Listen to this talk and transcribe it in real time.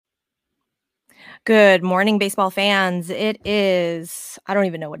Good morning, baseball fans. It is, I don't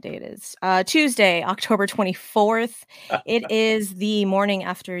even know what day it is. Tuesday, October 24th. It is the morning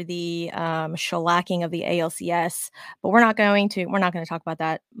after the shellacking of the ALCS, but we're not going to talk about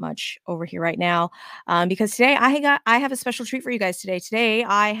that much over here right now. Because today I have a special treat for you guys today. Today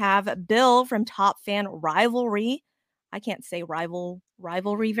I have Bill from TopFanRivalry. I can't say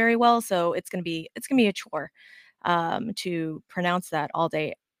rivalry very well, so it's gonna be a chore to pronounce that all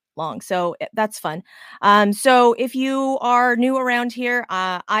day long. So that's fun. So if you are new around here,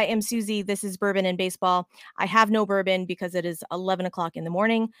 I am Susie. This is Bourbon and Baseball. I have no bourbon because it is 11 o'clock in the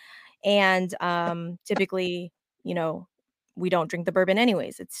morning. And typically, you know, we don't drink the bourbon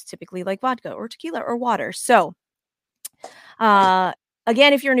anyways. It's typically like vodka or tequila or water. So again,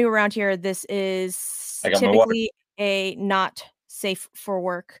 if you're new around here, this is I got my water. typically a not safe for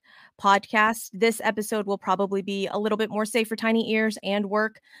work podcast. This episode will probably be a little bit more safe for tiny ears and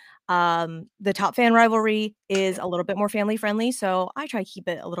work. The Top Fan Rivalry is a little bit more family friendly, so I try to keep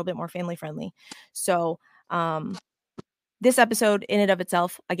it a little bit more family friendly. So this episode in and of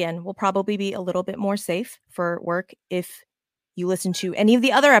itself, again, will probably be a little bit more safe for work. If you listen to any of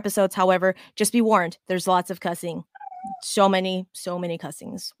the other episodes, however, just be warned, there's lots of cussing. So many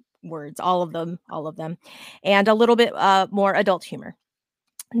cussings words, all of them, and a little bit more adult humor.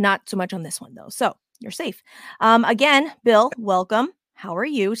 Not so much on this one though, so you're safe. Again, Bill, welcome. How are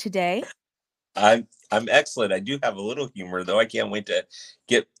you today? I'm excellent. I do have a little humor though. I can't wait to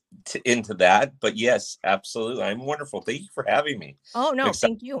get into that. But yes, absolutely. I'm wonderful. Thank you for having me. Oh I'm no,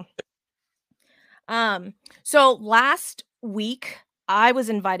 excited. thank you. So last week I was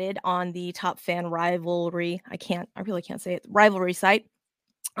invited on the Top Fan Rivalry. I really can't say it. Rivalry site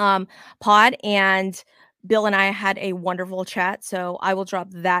pod, and Bill and I had a wonderful chat. So I will drop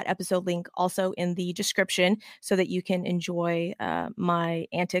that episode link also in the description so that you can enjoy my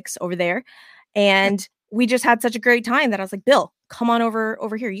antics over there. And we just had such a great time that I was like, Bill, come on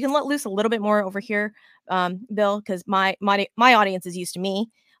over here. You can let loose a little bit more over here, Bill, because my audience is used to me,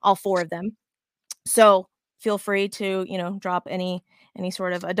 all four of them. So feel free to drop any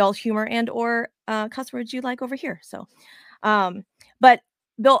sort of adult humor and or cuss words you like over here. So, but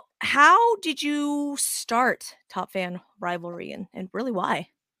Bill, how did you start Top Fan Rivalry, and really why?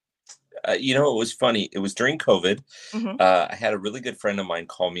 It was funny. It was during COVID. Mm-hmm. I had a really good friend of mine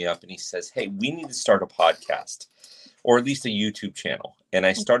call me up and he says, "Hey, we need to start a podcast or at least a YouTube channel." And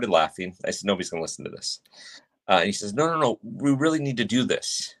I started laughing. I said, "Nobody's going to listen to this." And he says, no, we really need to do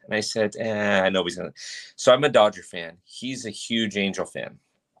this. And I said, nobody's going to. So I'm a Dodger fan. He's a huge Angel fan.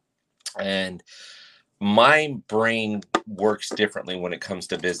 And my brain works differently when it comes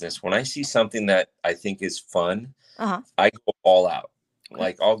to business. When I see something that I think is fun, I go all out.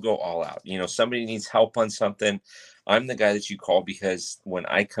 Like I'll go all out. Somebody needs help on something. I'm the guy that you call because when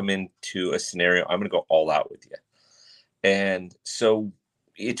I come into a scenario, I'm going to go all out with you. And so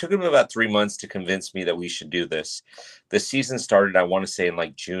it took him about 3 months to convince me that we should do this. The season started, I want to say, in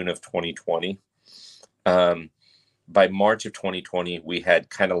like June of 2020. By March of 2020, we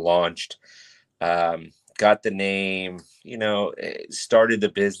had kind of launched, got the name, started the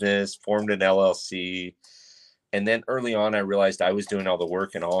business, formed an LLC. And then early on, I realized I was doing all the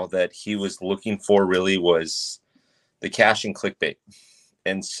work, and all that he was looking for really was the cash and clickbait.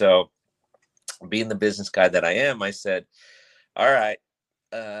 And so being the business guy that I am, I said, all right,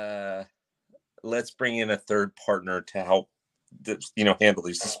 let's bring in a third partner to help handle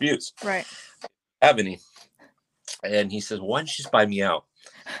these disputes. Right. Have any? And he says, why don't you just buy me out?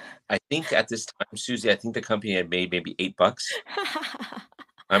 I think at this time, Susie, I think the company had made maybe $8.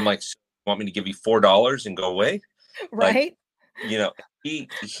 I'm like, so you want me to give you $4 and go away? Right. Like, he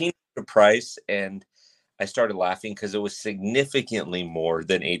knew the price, and I started laughing because it was significantly more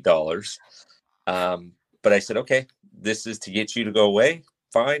than $8. But I said, okay, this is to get you to go away.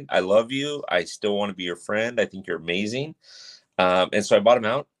 Fine. I love you. I still want to be your friend. I think you're amazing. And so I bought him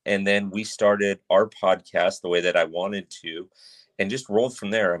out, and then we started our podcast the way that I wanted to, and just rolled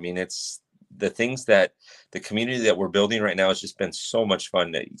from there. I mean, it's the things that the community that we're building right now has just been so much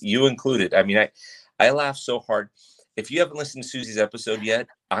fun, you included. I mean, I laugh so hard. If you haven't listened to Susie's episode yet,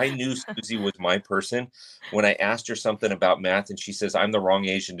 I knew Susie was my person when I asked her something about math, and she says, I'm the wrong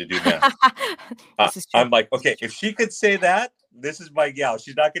Asian to do math. This is true. I'm like, okay, if she could say that, this is my gal.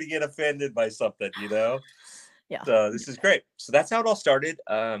 She's not going to get offended by something, Yeah. So this is great. So that's how it all started.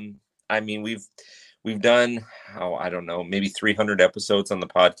 I mean, we've done, I don't know, maybe 300 episodes on the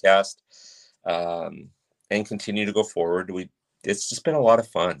podcast, and continue to go forward. It's just been a lot of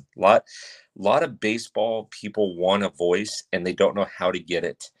fun. A lot of baseball people want a voice and they don't know how to get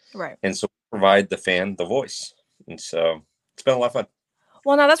it. Right. And so provide the fan the voice. And so it's been a lot of fun.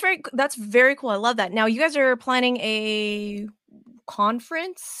 Well, no, that's very cool. I love that. Now you guys are planning a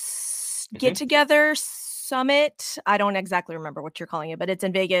conference, get Hmm. together, summit. I don't exactly remember what you're calling it, but it's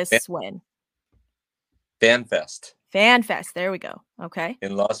in Vegas when? Fan Fest Fan Fest. There we go. Okay.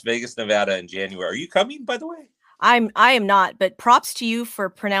 in Las Vegas, Nevada in January. Are you coming, by the way? I am not, but props to you for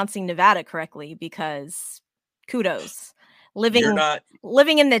pronouncing Nevada correctly because kudos. You're Living not.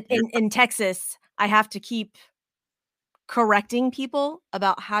 living in the You're in Texas, I have to keep correcting people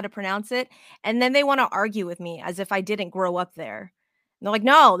about how to pronounce it, and then they wanna argue with me as if I didn't grow up there. And they're like,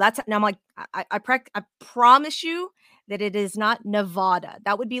 "No, that's," and I'm like, I promise you that it is not Nevada."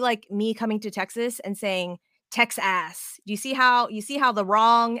 That would be like me coming to Texas and saying Tex-ass. Do you see how the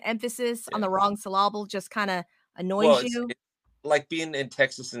wrong emphasis on yeah. the wrong syllable just kinda Well, annoys you? it's like being in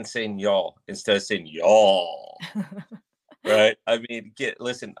Texas and saying y'all instead of saying y'all. Right. I mean,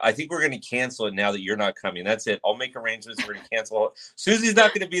 listen, I think we're going to cancel it now that you're not coming. That's it. I'll make arrangements. We're going to cancel it. Susie's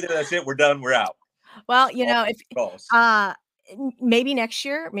not going to be there. That's it. We're done. We're out. Well, All if calls. uh maybe next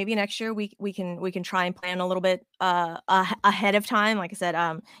year we can try and plan a little bit ahead of time. Like I said,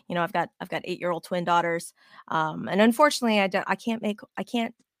 I've got 8-year-old twin daughters. And unfortunately I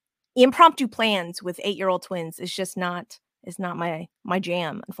can't impromptu plans with 8-year-old twins. It's just not is not my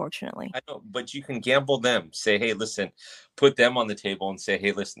jam, unfortunately. I know, but you can gamble them. Say, hey, listen, put them on the table and say,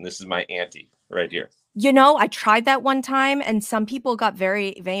 hey, listen, this is my auntie right here. I tried that one time and some people got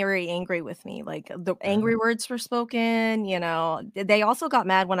very, very angry with me. Like the Uh, angry words were spoken. They also got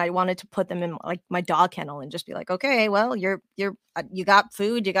mad when I wanted to put them in like my dog kennel and just be like, okay, well, you got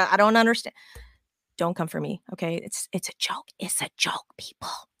food, I don't understand. Don't come for me. Okay. It's a joke. It's a joke, people.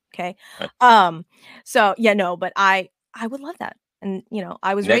 Okay. uh, Um, so yeah, no, but I would love that. And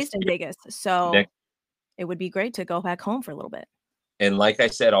I was next raised in year, Vegas, so next, it would be great to go back home for a little bit. and like I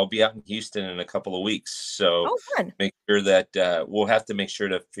said, I'll be out in Houston in a couple of weeks. So Oh, fun. make sure that we'll have to make sure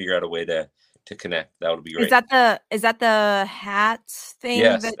to figure out a way to connect. That would be Is great. that the hat thing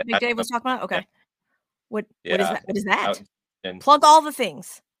Yes. that Big Dave was talking about? Yeah. Okay. What is Yeah. that? What is Out that? and Plug all the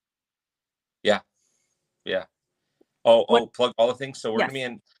things. yeah. Yeah. Oh, What plug all the things. So we're gonna be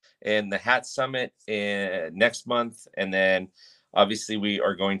Yes. in the Hat Summit next month, and then obviously we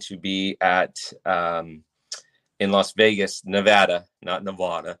are going to be at in Las Vegas, Nevada, not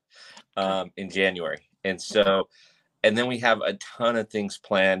Nevada, Okay. in January. And Okay. so, and then we have a ton of things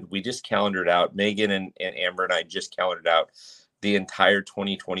planned. We just calendared out. Megan and Amber and I just calendared out the entire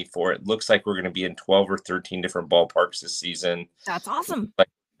 2024. It looks like we're going to be in 12 or 13 different ballparks this season. That's awesome. Like,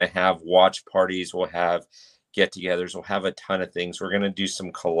 to have watch parties, we'll have get-togethers, we'll have a ton of things. We're going to do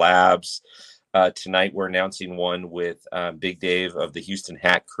some collabs. Tonight, we're announcing one with Big Dave of the Houston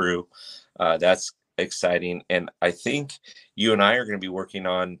Hat Crew. That's exciting, and I think you and I are going to be working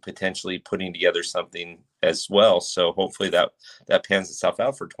on potentially putting together something as well. So hopefully that pans itself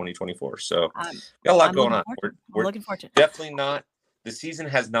out for 2024. So I'm got a lot I'm going looking on. forward to We're it. I'm we're looking forward to it. definitely not. The season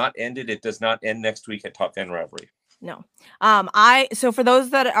has not ended. It does not end next week at Top Fan Rivalry. No. I so for those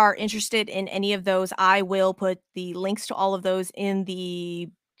that are interested in any of those, I will put the links to all of those in the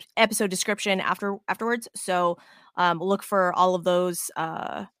episode description afterwards. So look for all of those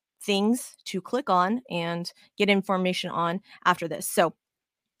things to click on and get information on after this.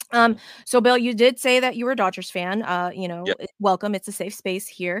 Mhm. So Bill, you did say that you were a Dodgers fan. Yep. Welcome. It's a safe space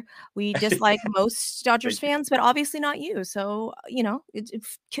here. We dislike most Dodgers Thank you. fans, but obviously not you. So,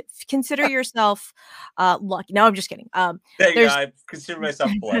 consider yourself lucky. No, I'm just kidding. Hey, There's I consider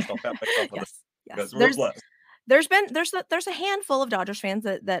myself blessed. I'll pat myself on the yes, yes. because we're blessed. There's a handful of Dodgers fans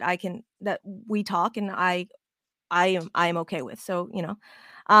that we talk and I am okay with. So,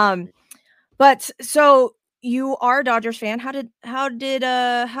 um but so you are a Dodgers fan. How did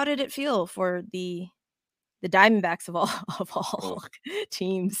it feel for the Diamondbacks of all of Oh. all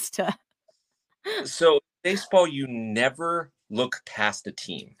teams to So baseball, you never look past a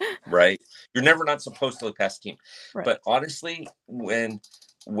team, right? You're never not supposed to look past a team. right, But honestly, when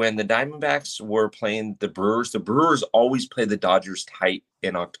the Diamondbacks were playing the Brewers always play the Dodgers tight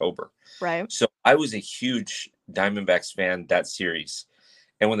in October. right, So I was a huge Diamondbacks fan that series.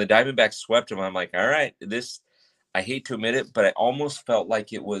 And when the Diamondbacks swept them, I'm like, all right, this I hate to admit it, but I almost felt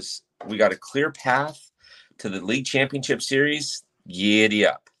like it was we got a clear path to the league championship series. Giddy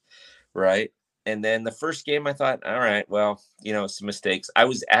up, right? And then the first game, I thought, all right, well, some mistakes. I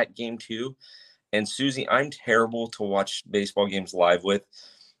was at game two, and Susie, I'm terrible to watch baseball games live with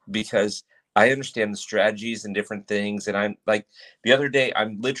because I understand the strategies and different things. And I'm like, the other day,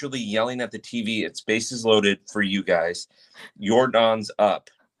 I'm literally yelling at the TV. It's bases loaded for you guys. Your Don's up,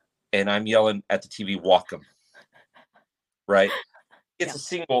 and I'm yelling at the TV, walk them, right? It's yeah, a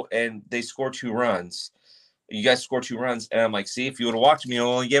single, and they score 2 runs. You guys score 2 runs. And I'm like, see, if you would have walked me, you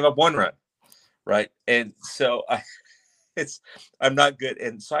only gave up 1 run. Right. And so I'm not good.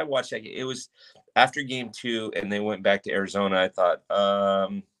 And so I watched that. It was after game 2 and they went back to Arizona. I thought,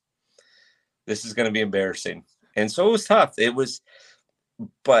 this is going to be embarrassing. And so it was tough.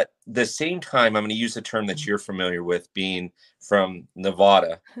 But the same time, I'm going to use the term that you're familiar with, being from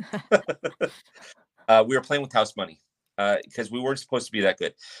Nevada. We were playing with house money because we weren't supposed to be that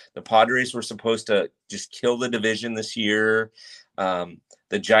good. The Padres were supposed to just kill the division this year.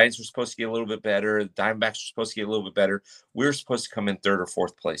 The Giants were supposed to get a little bit better. The Diamondbacks were supposed to get a little bit better. We were supposed to come in 3rd or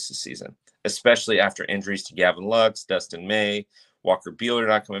 4th place this season, especially after injuries to Gavin Lux, Dustin May, Walker Buehler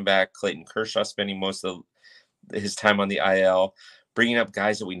not coming back, Clayton Kershaw spending most of his time on the IL, bringing up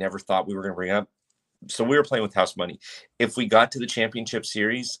guys that we never thought we were going to bring up. So we were playing with house money. If we got to the championship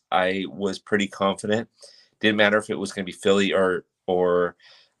series, I was pretty confident. Didn't matter if it was going to be Philly or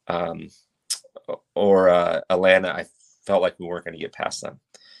Atlanta. I felt like we weren't going to get past them.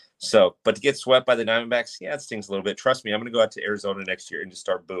 So, but to get swept by the Diamondbacks, yeah, it stings a little bit. Trust me, I'm going to go out to Arizona next year and just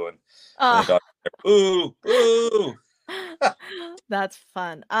start booing. Ooh, ooh. That's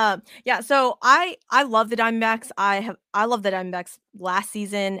fun. Yeah, so I love the Diamondbacks. I love the Diamondbacks last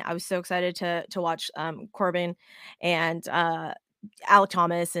season. I was so excited to watch Corbin and Alec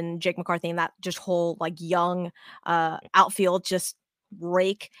Thomas and Jake McCarthy and that just whole like young outfield just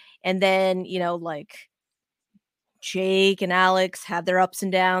rake. And then, like Jake and Alex had their ups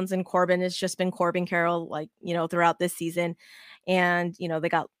and downs, and Corbin has just been Corbin Carroll, like, throughout this season. And, they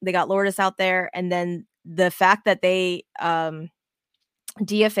got Lourdes out there. And then the fact that they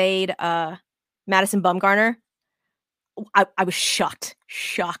DFA'd Madison Bumgarner, I was shocked.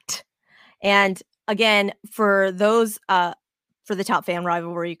 And again, for those for the Top Fan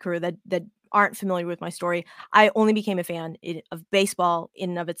Rivalry crew that aren't familiar with my story, I only became a fan of baseball in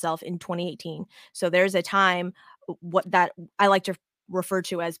and of itself in 2018. So there's a time that I like to refer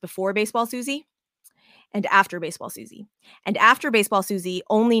to as before Baseball Susie and after Baseball Susie. And after Baseball Susie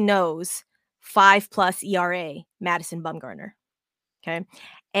only knows 5+ ERA Madison Bumgarner. Okay.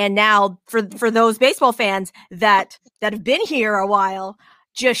 And now for those baseball fans that have been here a while,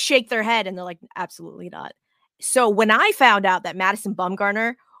 just shake their head and they're like, absolutely not. So when I found out that Madison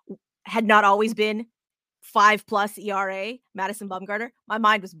Bumgarner had not always been 5+ ERA Madison Bumgarner, my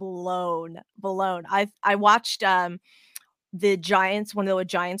mind was blown. I watched the Giants, one of the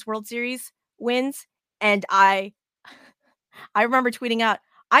Giants World Series wins, and I remember tweeting out,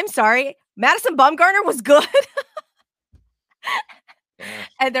 I'm sorry, Madison Bumgarner was good.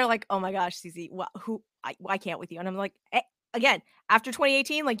 And they're like, oh my gosh, CZ, I can't with you. And I'm like, again, after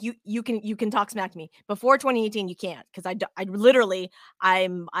 2018, like you can talk smack to me. Before 2018, you can't, because I literally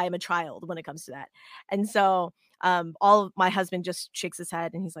I'm a child when it comes to that. And so my husband just shakes his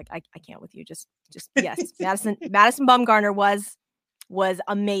head and he's like, I can't with you. Just yes, Madison Bumgarner was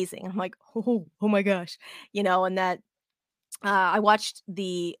amazing. I'm like, oh my gosh, and that I watched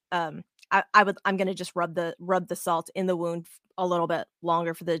the I'm gonna just rub the salt in the wound a little bit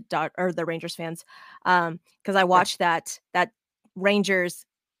longer for the Rangers fans, because I watched that Rangers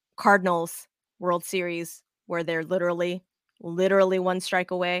Cardinals World Series where they're literally 1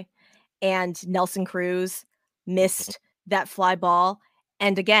 strike away, and Nelson Cruz missed that fly ball.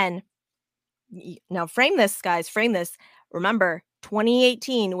 And again, now frame this, guys, remember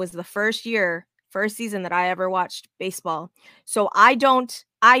 2018 was the first season that I ever watched baseball. So I don't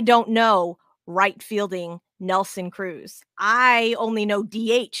know right fielding Nelson Cruz. I only know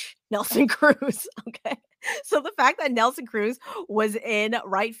DH Nelson Cruz. Okay. So the fact that Nelson Cruz was in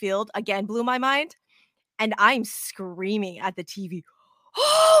right field again blew my mind. And I'm screaming at the TV,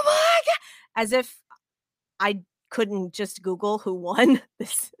 oh my God, as if I couldn't just Google who won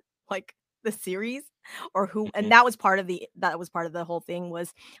this, like the series, or who, and that was part of the whole thing,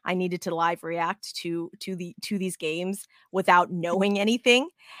 was I needed to live react to these games without knowing anything.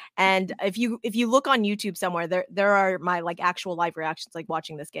 And if you look on YouTube somewhere, there are my like actual live reactions, like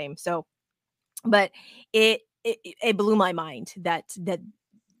watching this game. So, but it blew my mind that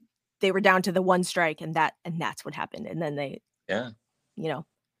they were down to the 1 strike, and that's what happened. And then they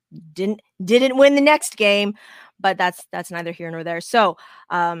didn't win the next game, but that's neither here nor there. So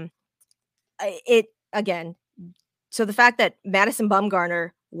so the fact that Madison Bumgarner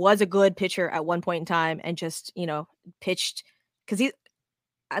was a good pitcher at one point in time and just pitched, because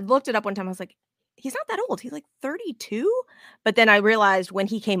I looked it up one time, I was like, he's not that old, he's like 32. But then I realized when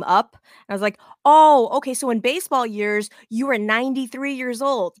he came up, I was like, oh, okay, so in baseball years you were 93 years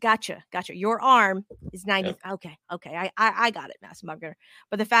old. Gotcha, your arm is 90. Yeah. Okay, I got it, Madison Bumgarner.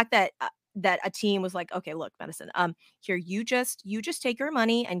 But the fact that that a team was like, okay, look, Madison, here, you just take your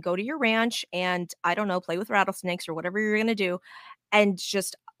money and go to your ranch and, I don't know, play with rattlesnakes or whatever you're gonna do, and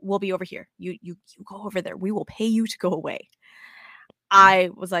just we'll be over here. You go over there. We will pay you to go away. I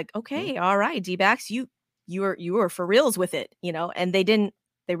was like, okay, all right, D-backs, you were for reals with it, and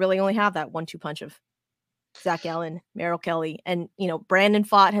they really only have that 1-2 punch of Zach Allen, Merrill Kelly, and Brandon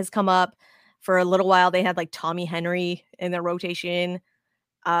Fott has come up for a little while. They had like Tommy Henry in their rotation.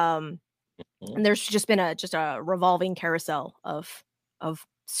 And there's just been a revolving carousel of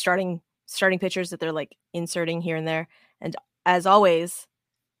starting pitchers that they're like inserting here and there. And as always,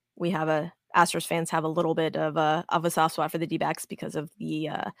 we have Astros fans have a little bit of a soft spot for the D-backs because of the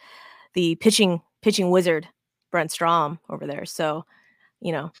pitching wizard Brent Strom over there. So,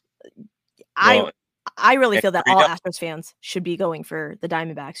 I Well, I really feel that all Gurriel, Astros fans should be going for the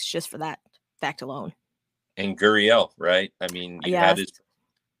Diamondbacks just for that fact alone. and Gurriel, right? I mean, you had Yes, his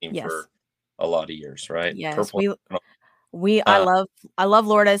team yes, for a lot of years, right? yes. Purple. I Uh, love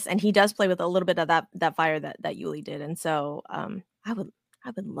Lourdes, and he does play with a little bit of that fire that Yuli did, and so I would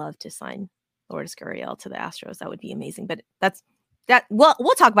love to sign Lourdes Gurriel to the Astros. That would be amazing. But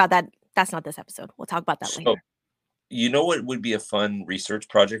we'll talk about that. That's not this episode. We'll talk about that so, later. you know what would be a fun research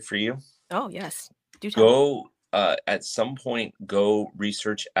project for you? Oh yes, do tell. Go at some point. Go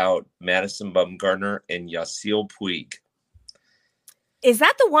research out Madison Bumgarner and Yasiel Puig. Is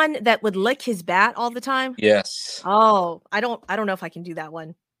that the one that would lick his bat all the time? Yes. Oh, I don't know if I can do that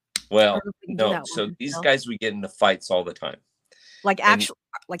one. Well, no. So these guys would get into fights all the time. Like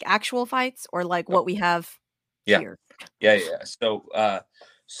actual fights, or like what we have here? Yeah.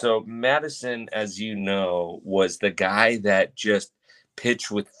 So Madison, as you know, was the guy that just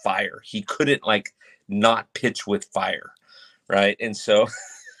pitched with fire. He couldn't not pitch with fire, right? And so,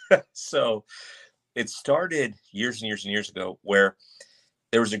 so it started years and years and years ago where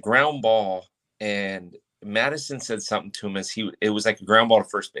there was a ground ball and Madison said something to him it was like a ground ball to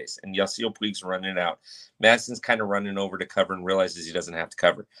first base, and Yasiel Puig's running it out. Madison's kind of running over to cover and realizes he doesn't have to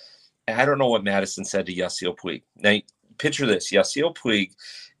cover. And I don't know what Madison said to Yasiel Puig. Now, picture this. Yasiel Puig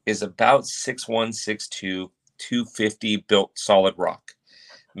is about 6'1", 6'2", 250, built solid rock.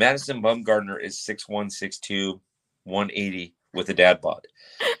 Madison Bumgarner is 6'1", 6'2", 180 with a dad bod,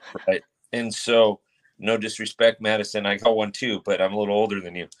 right? And so, no disrespect, Madison, I got one too, but I'm a little older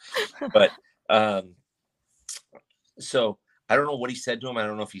than you. But so I don't know what he said to him. I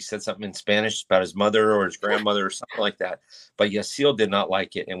don't know if he said something in Spanish about his mother or his grandmother or something like that. But Yasiel did not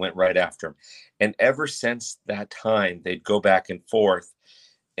like it and went right after him. And ever since that time, they'd go back and forth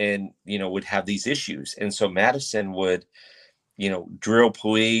and, would have these issues. And so Madison would, drill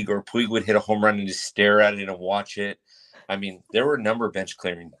Puig, or Puig would hit a home run and just stare at it and watch it. I mean, there were a number of bench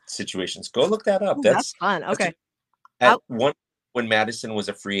clearing situations. Go look that up. Ooh, that's fun. Okay. When Madison was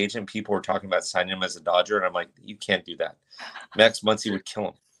a free agent, people were talking about signing him as a Dodger, and I'm like, you can't do that. Max Muncy would kill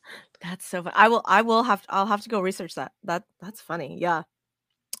him. That's so fun. I'll have to go research that. That's funny. Yeah.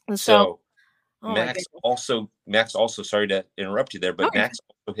 And so oh Max also, sorry to interrupt you there, but Max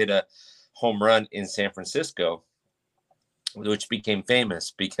also hit a home run in San Francisco, which became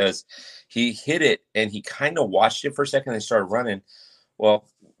famous because he hit it and he kind of watched it for a second and started running. Well,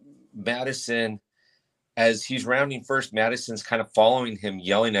 Madison, as he's rounding first, Madison's kind of following him,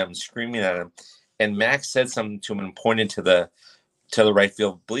 yelling at him, screaming at him. And Max said something to him and pointed to the right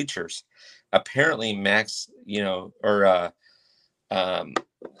field bleachers. Apparently Max,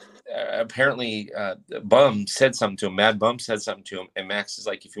 Bum said something to him. Mad Bum said something to him. And Max is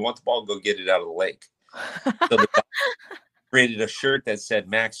like, if you want the ball, go get it out of the lake. So the guy created a shirt that said,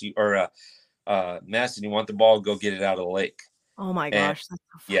 Madison, you want the ball, go get it out of the lake. Oh my gosh. And,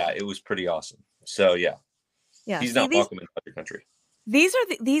 yeah, it was pretty awesome. So yeah. He's not welcome in other country. These are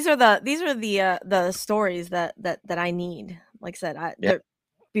the stories that I need. Like I said,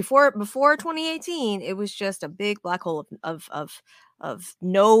 before 2018, it was just a big black hole of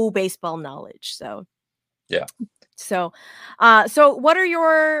no baseball knowledge. So yeah. So what are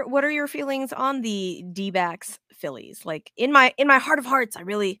your feelings on the D-backs Phillies? Like in my heart of hearts, I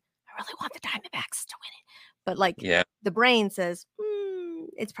really want the Diamondbacks to win it, but the brain says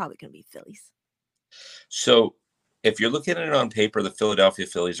it's probably going to be Phillies. So if you're looking at it on paper, the Philadelphia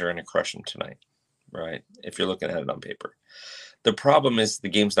Phillies are going to crush them tonight, right? If you're looking at it on paper. The problem is the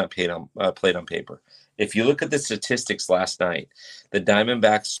game's not played on paper. If you look at the statistics last night, the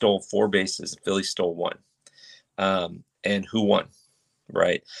Diamondbacks stole 4 bases, the Phillies stole 1. And who won,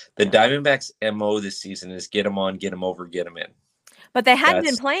 right? The Diamondbacks' MO this season is get them on, get them over, get them in. But they hadn't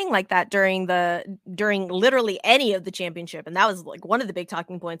been playing like that during literally any of the championship. And that was like one of the big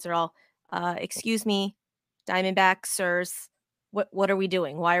talking points. They're all, excuse me, Diamondbacks, sirs, what are we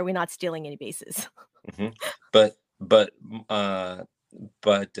doing? Why are we not stealing any bases? Mhm. But uh,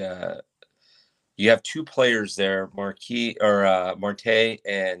 you have two players there, Marte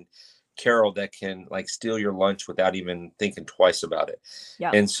and Carroll, that can like steal your lunch without even thinking twice about it.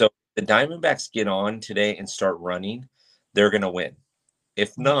 Yeah. And so the Diamondbacks get on today and start running, they're going to win.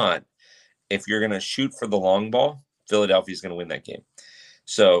 If not, if you're going to shoot for the long ball, Philadelphia's going to win that game.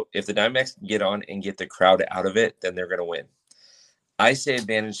 So if the Diamondbacks can get on and get the crowd out of it, then they're going to win. I say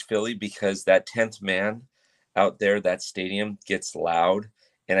advantage Philly because that 10th man out there, that stadium gets loud,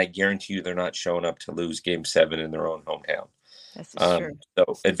 and I guarantee you they're not showing up to lose Game 7 in their own hometown. This is true.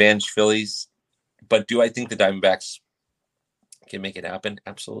 So advantage Phillies. But do I think the Diamondbacks can make it happen?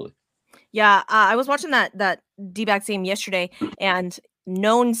 Absolutely. Yeah, I was watching that D-backs game yesterday, and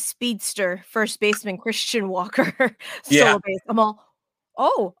known speedster first baseman Christian Walker solo base. I'm all,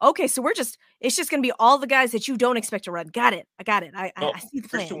 oh, okay. So it's just gonna be all the guys that you don't expect to run. Got it. I got it. I see the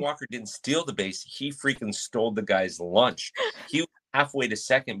plan. Christian Walker didn't steal the base. He freaking stole the guy's lunch. He was halfway to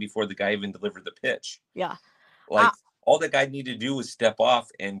second before the guy even delivered the pitch. Yeah. Like all the guy needed to do was step off,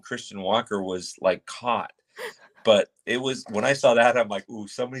 and Christian Walker was like caught. But it was, when I saw that, I'm like, ooh,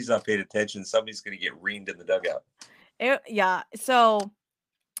 somebody's not paying attention. Somebody's going to get reamed in the dugout. Yeah. So,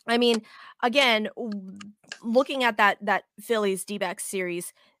 I mean, again, looking at that Phillies D-backs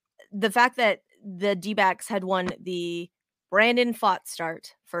series, the fact that the D-backs had won the Brandon Pfaadt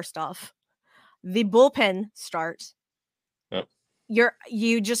start, first off, the bullpen start, Yep.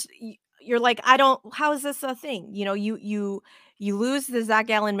 you're like, I don't, how is this a thing? You know, you lose the Zach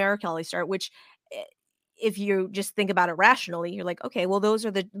Gallen Merrick-Kelly start, which if you just think about it rationally, you're like, okay, well, those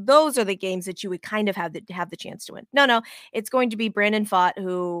are the games that you would kind of have the chance to win. No, it's going to be Brandon Pfaadt,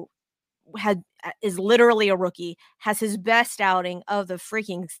 who is literally a rookie, has his best outing of the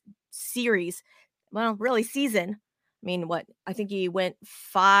freaking series. Well, really season. I mean, what? I think he went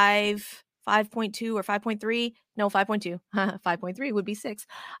 5.2 or 5.3. No, 5.2. 5.3 would be 6.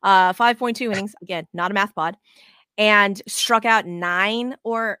 5.2 innings. Again, not a math pod. And struck out 9,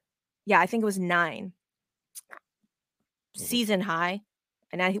 or I think it was 9. Season high.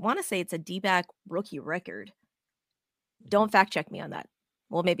 And I want to say it's a D-back rookie record. Don't fact check me on that.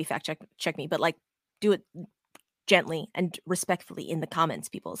 Well, maybe fact check me, but like, do it gently and respectfully in the comments,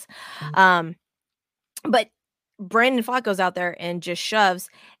 peoples. But Brandon Pfaadt goes out there and just shoves,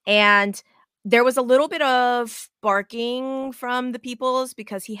 and there was a little bit of barking from the peoples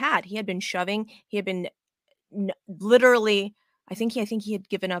because he had been shoving. He had been literally, I think he had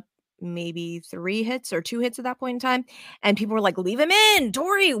given up maybe 3 hits or 2 hits at that point in time, and people were like, "Leave him in,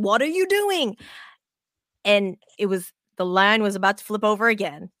 Tori. What are you doing?" And the line was about to flip over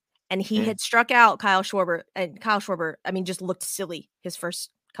again, and he had struck out Kyle Schwarber, and Kyle Schwarber, I mean, just looked silly his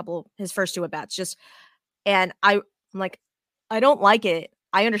first 2 at bats. And I'm like, I don't like it.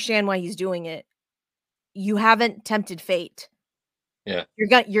 I understand why he's doing it. You haven't tempted fate. Yeah.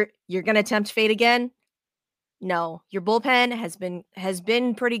 You're gonna tempt fate again. No, your bullpen has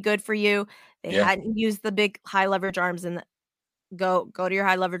been pretty good for you. They hadn't used the big high leverage arms, and go to your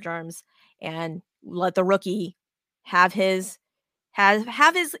high leverage arms and let the rookie have his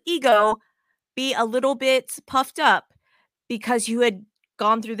ego be a little bit puffed up because you had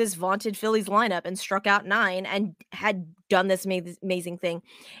gone through this vaunted Phillies lineup and struck out 9 and had done this amazing thing.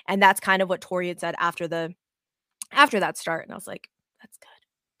 And that's kind of what Tori had said after that start. And I was like, that's good.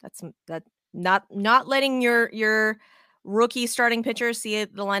 That's not letting your rookie starting pitcher see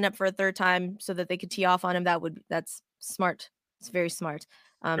the lineup for a third time so that they could tee off on him. That's smart. It's very smart.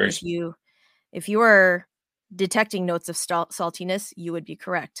 If you are detecting notes of saltiness, you would be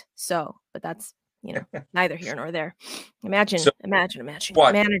correct. So, but that's, neither here nor there. Imagine manager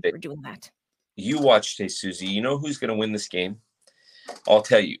doing that. You watched, hey, Susie. You know who's going to win this game? I'll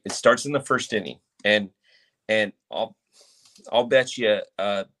tell you. It starts in the first inning, and I'll bet you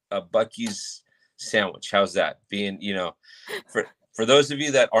a Buc-ee's sandwich. How's that? Being, for those of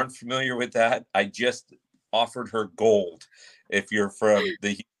you that aren't familiar with that, I just offered her gold if you're from the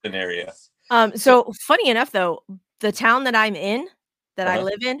Houston area. So funny enough, though, the town that I'm in, I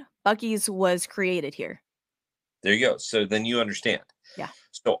live in, Buc-ee's was created here. There you go. So then you understand. Yeah.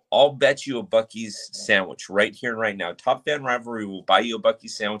 So I'll bet you a Buc-ee's sandwich right here and right now. TopFanRivalry will buy you a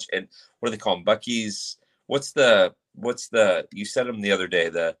Buc-ee's sandwich. And what do they call them? Buc-ee's. What's the, you said them the other day,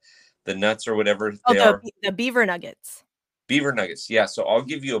 the nuts or whatever they are. The beaver nuggets. Beaver nuggets. Yeah. So I'll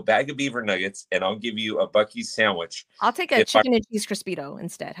give you a bag of beaver nuggets and I'll give you a Buc-ee's sandwich. I'll take a chicken and cheese Crispito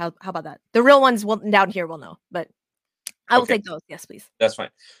instead. How about that? The real ones down here will know, but I will take those. Yes, please. That's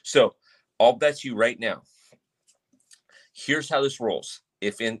fine. So I'll bet you right now. Here's how this rolls.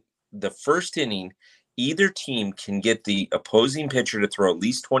 If in the first inning, either team can get the opposing pitcher to throw at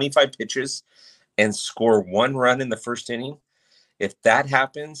least 25 pitches and score 1 run in the first inning, if that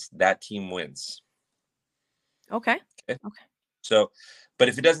happens, that team wins. Okay. Okay. So, but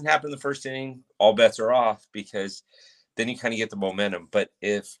if it doesn't happen in the first inning, all bets are off, because then you kind of get the momentum. But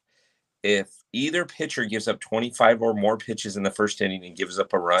if either pitcher gives up 25 or more pitches in the first inning and gives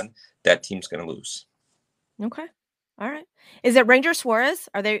up a run, that team's going to lose. Okay. All right. Is it Ranger Suarez?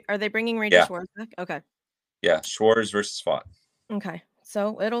 Are they bringing Ranger Suarez back? Okay. Yeah, Suarez versus Fott. Okay.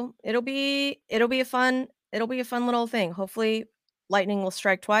 So it'll be a fun little thing. Hopefully lightning will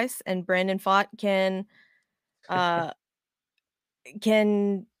strike twice and Brandon Fott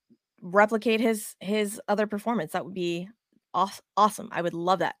can replicate his other performance. That would be awesome. I would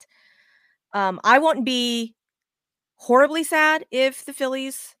love that. I wouldn't be horribly sad if the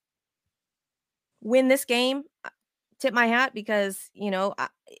Phillies win this game. Tip my hat, because,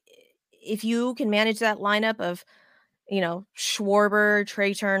 if you can manage that lineup of, Schwarber,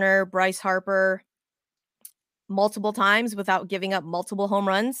 Trey Turner, Bryce Harper multiple times without giving up multiple home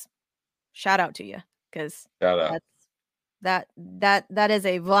runs, shout out to you, because that is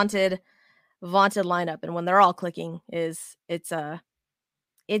a vaunted lineup, and when they're all clicking, it's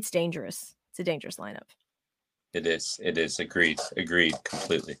dangerous. It's a dangerous lineup. It is. Agreed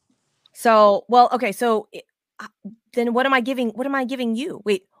completely. So, well, okay, so then what am I giving you?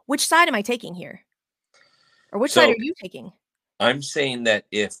 Wait, which side am I taking here? Or which side are you taking? I'm saying that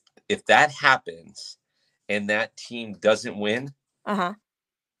if that happens and that team doesn't win, I'm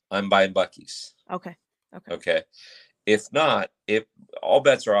buying Buc-ee's. Okay. If not, if all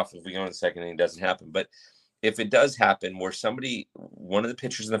bets are off if we go in the second inning, it doesn't happen. But if it does happen where one of the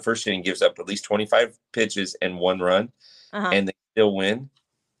pitchers in the first inning gives up at least 25 pitches and 1 run, and they still win,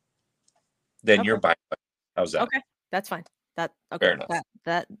 then you're buying Buc-ee's. How's that? Okay, that's fine. Fair enough.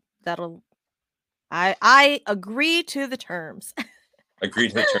 That'll. I agree to the terms. Agree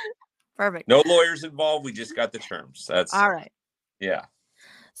to the terms. Perfect. No lawyers involved. We just got the terms. That's all right. Yeah.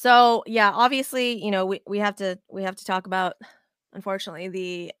 So yeah, obviously, we have to talk about, unfortunately,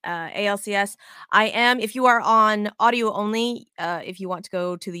 the ALCS. If you are on audio only, if you want to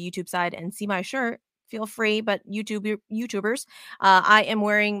go to the YouTube side and see my shirt, feel free. But YouTubers, I am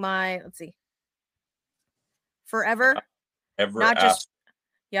wearing my, let's see, forever. Not just,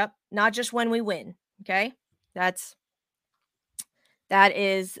 yep, not just when we win. Okay, that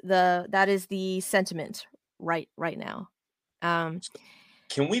is the sentiment right now.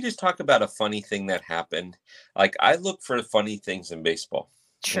 Can we just talk about a funny thing that happened? Like, I look for funny things in baseball.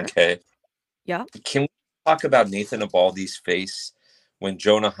 Sure. Okay. Yeah. Can we talk about Nathan Eovaldi's face when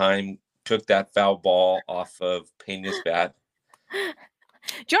Jonah Heim took that foul ball off of Pena's bat?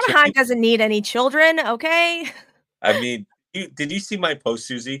 Jonah Heim doesn't need any children. Okay. I mean, did you see my post,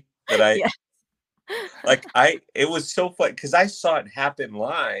 Susie? That yeah. It was so funny because I saw it happen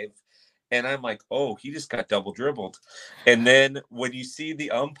live. And I'm like, oh, he just got double dribbled. And then when you see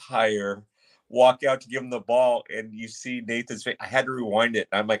the umpire walk out to give him the ball and you see Nathan's face, I had to rewind it.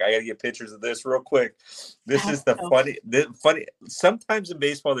 I'm like, I got to get pictures of this real quick. This is the funny. Sometimes in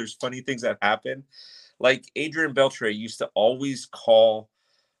baseball, there's funny things that happen. Like Adrian Beltre used to always call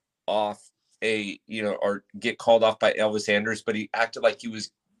off or get called off by Elvis Andrus, but he acted like he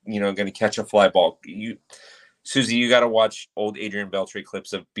was, going to catch a fly ball. Susie, you got to watch old Adrian Beltre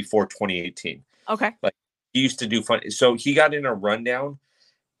clips of before 2018. Okay. Like, he used to do fun. So he got in a rundown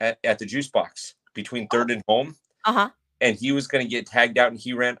at the juice box between third and home. And he was going to get tagged out, and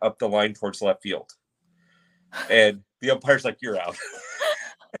he ran up the line towards left field. And the umpire's like, you're out.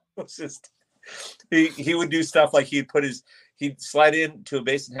 It was just, he would do stuff like he'd slide into a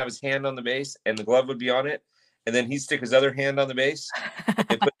base and have his hand on the base, and the glove would be on it. And then he'd stick his other hand on the base.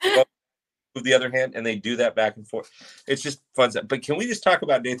 And put the glove with the other hand, and they do that back and forth. It's just fun stuff. But can we just talk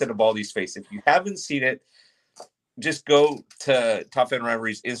about Nathan Eovaldi's face? If you haven't seen it, just go to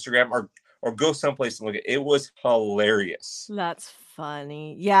TopFanRivalry's Instagram or go someplace and look at it. It was hilarious. That's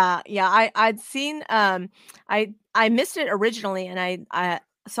funny. Yeah. I'd seen I missed it originally, and I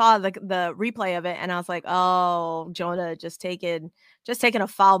saw the replay of it, and I was like, oh, Jonah just taking a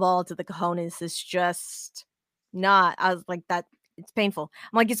foul ball to the cojones is just not. I was like, that. It's painful.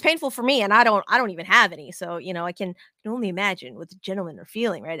 I'm like, it's painful for me, and I don't even have any. So, I can only imagine what the gentlemen are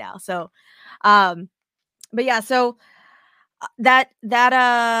feeling right now. So, but yeah, so that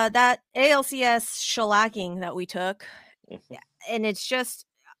ALCS shellacking that we took, and it's just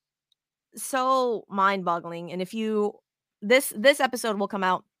so mind-boggling. And if this episode will come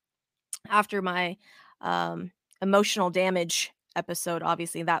out after my emotional damage episode,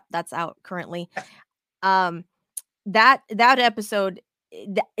 obviously that's out currently. That episode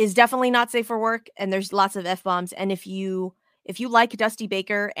is definitely not safe for work, and there's lots of F-bombs. And if you like Dusty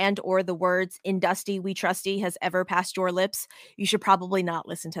Baker and or the words "in Dusty we trusty" has ever passed your lips, you should probably not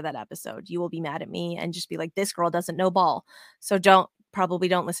listen to that episode. You will be mad at me and just be like, this girl doesn't know ball. So don't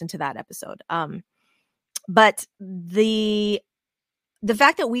listen to that episode. But the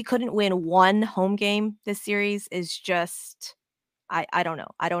fact that we couldn't win one home game this series is just, I don't know.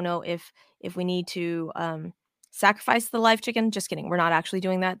 I don't know if we need to sacrifice the live chicken. Just kidding. We're not actually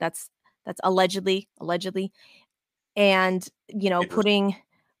doing that. That's allegedly. And putting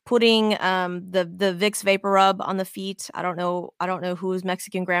the Vicks Vapor Rub on the feet. I don't know who's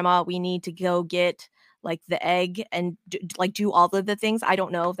Mexican grandma. We need to go get like the egg and do all of the things. I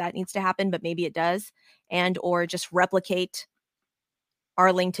don't know if that needs to happen, but maybe it does. And or just replicate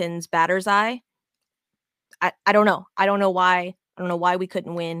Arlington's batter's eye. I don't know. I don't know why we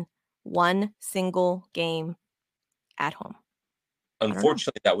couldn't win one single game at home.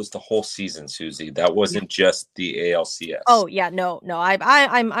 Unfortunately, that was the whole season, Susie. That wasn't just the ALCS. Oh yeah, no.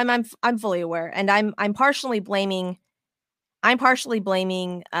 I'm fully aware, and I'm partially blaming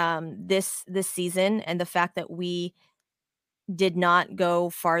this season and the fact that we did not go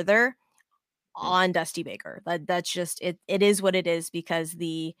farther on Dusty Baker. That's just it. It is what it is, because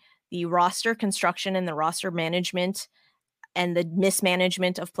the roster construction and the roster management and the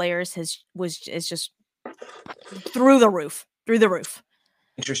mismanagement of players is just through the roof.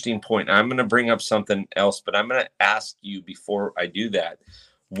 Interesting point. I'm going to bring up something else, but I'm going to ask you before I do that,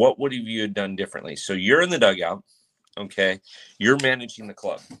 what would you have done differently? So you're in the dugout, okay? You're managing the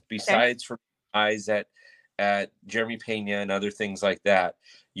club. Besides from eyes at Jeremy Pena and other things like that,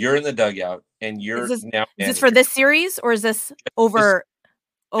 you're in the dugout, and you're is this for this series, or is this over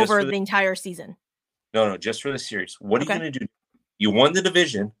the entire season? No, just for the series. What are you going to do? You won the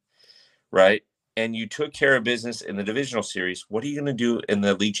division, right? And you took care of business in the divisional series. What are you going to do in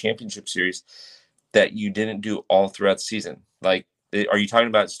the league championship series that you didn't do all throughout the season? Like, are you talking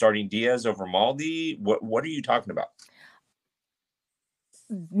about starting Diaz over Maldi? What are you talking about?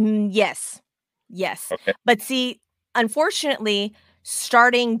 Yes. Okay. But see, unfortunately,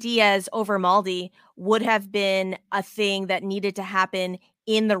 starting Diaz over Maldi would have been a thing that needed to happen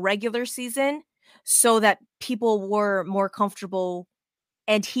in the regular season so that people were more comfortable,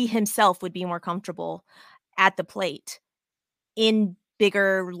 and he himself would be more comfortable at the plate in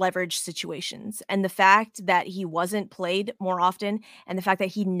bigger leverage situations. And the fact that he wasn't played more often, and the fact that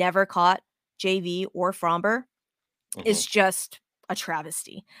he never caught JV or Fromber is just a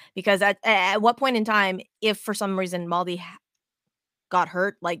travesty. Because at what point in time, if for some reason Maldi got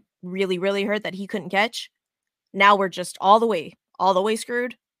hurt, like really, really hurt, that he couldn't catch, now we're just all the way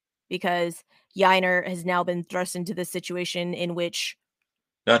screwed, because Yainer has now been thrust into this situation in which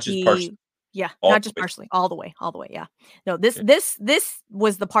not just partially. Yeah, not just partially, all the way. Yeah. No, this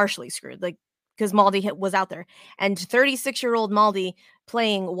was the partially screwed, like, because Maldi was out there, and 36-year-old Maldi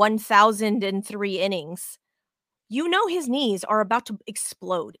playing 1,003 innings. His knees are about to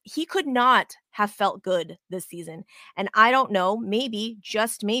explode. He could not have felt good this season. And I don't know, maybe,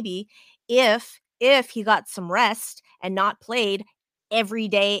 just maybe, if he got some rest and not played every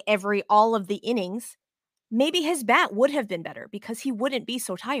day, all of the innings, maybe his bat would have been better, because he wouldn't be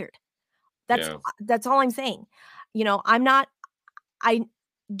so tired. That's all I'm saying. I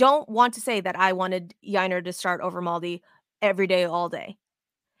don't want to say that I wanted Yainer to start over Maldi every day, all day.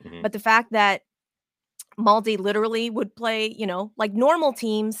 But the fact that Maldi literally would play, like normal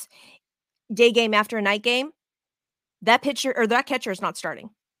teams, day game after a night game, that pitcher or that catcher is not starting.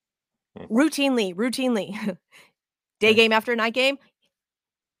 Routinely. Day game after a night game,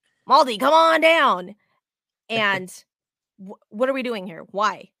 Maldi, come on down. And what are we doing here?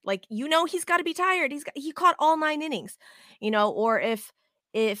 Why? Like, he's got to be tired. He caught all 9 innings, or if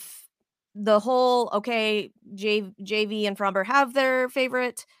the whole, JV and Fromber have their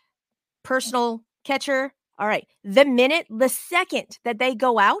favorite personal catcher. All right. The second that they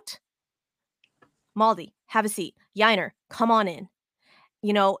go out, Maldi, have a seat. Yainer, come on in.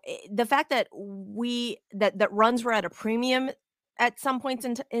 The fact that that runs were at a premium at some points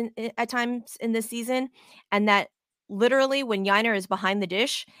at times in this season, and that literally when Yainer is behind the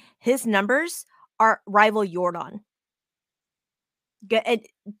dish, his numbers are rival Jordan.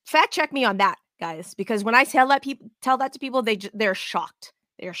 Fact check me on that, guys, because when I tell that to people, they're shocked.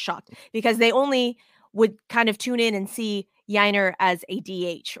 They're shocked because they only would kind of tune in and see Yainer as a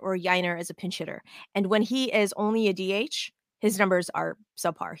DH or Yainer as a pinch hitter. And when he is only a DH, his numbers are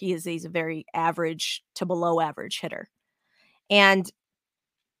subpar. He's a very average to below average hitter. And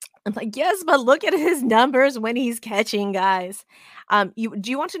I'm like, yes, but look at his numbers when he's catching, guys. Do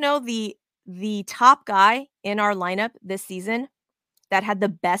you want to know the top guy in our lineup this season that had the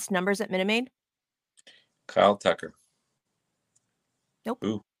best numbers at Minute Maid? Kyle Tucker. Nope.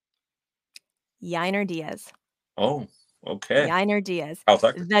 Ooh. Yainer Diaz. Oh, okay. Yainer Diaz. Kyle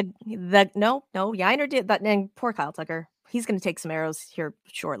Tucker. No, Yainer Diaz. And poor Kyle Tucker. He's going to take some arrows here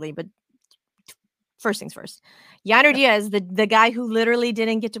shortly, but first things first. Yainer Diaz, the guy who literally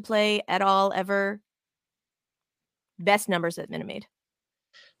didn't get to play at all ever. Best numbers at Minute Maid.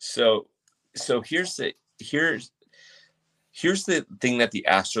 So here's the thing that the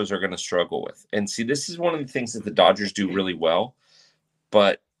Astros are going to struggle with. And see, this is one of the things that the Dodgers do really well,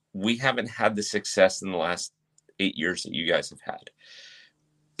 but we haven't had the success in the last 8 years that you guys have had.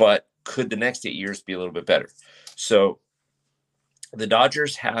 But could the next 8 years be a little bit better? So the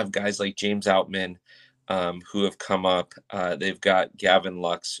Dodgers have guys like James Outman, who have come up. They've got Gavin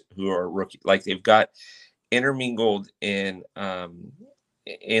Lux, who are rookie. Like, they've got intermingled in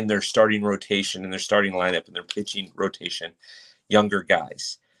their starting rotation, in their starting lineup, in their pitching rotation, younger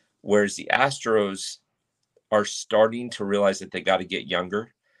guys. Whereas the Astros are starting to realize that they got to get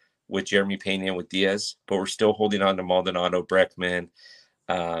younger with Jeremy Pena and with Diaz, but we're still holding on to Maldonado, Breckman,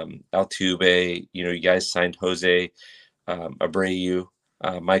 Altuve. You guys signed Jose Abreu,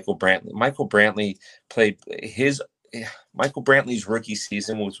 Michael Brantley. Michael Brantley's rookie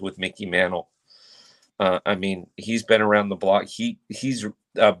season was with Mickey Mantle. I mean, he's been around the block. He's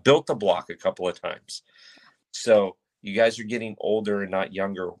built the block a couple of times. So you guys are getting older and not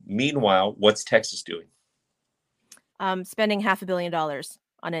younger. Meanwhile, what's Texas doing? Spending $500 million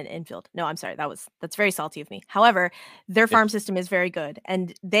on an infield. No, I'm sorry. That's very salty of me. However, their farm system is very good,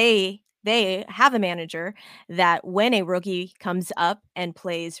 and they have a manager that when a rookie comes up and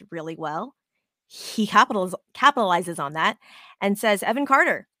plays really well, he capitalizes on that and says, "Evan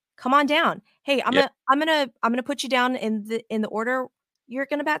Carter, come on down. Hey, I'm gonna put you down in the order. You're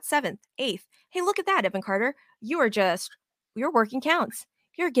gonna bat 7th, 8th. Hey, look at that, Evan Carter. Your working counts.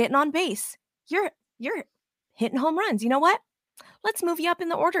 You're getting on base. You're hitting home runs. You know what? Let's move you up in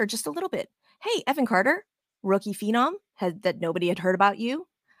the order just a little bit. Hey, Evan Carter, rookie phenom, that nobody had heard about you.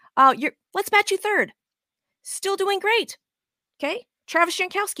 Let's bat you 3rd. Still doing great. Okay, Travis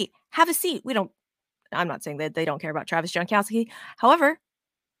Jankowski, have a seat. I'm not saying that they don't care about Travis Jankowski. However,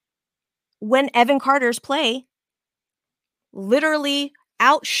 when Evan Carter's play literally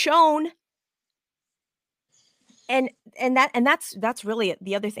outshone, and that's really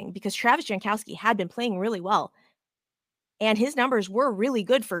the other thing, because Travis Jankowski had been playing really well, and his numbers were really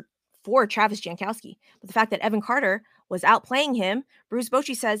good for Travis Jankowski. But the fact that Evan Carter was outplaying him, Bruce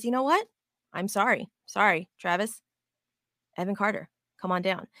Bochy says, "You know what? I'm sorry, Travis. Evan Carter, come on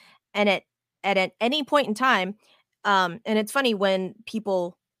down." And at any point in time, and it's funny when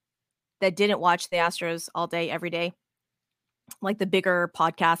people that didn't watch the Astros all day, every day, like the bigger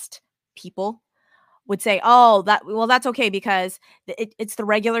podcast people, would say, "Oh, that's okay because it's the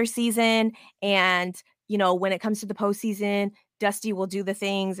regular season, and when it comes to the postseason, Dusty will do the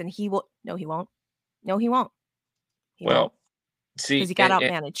things, and he will." No, he won't. No, he won't. See, because he got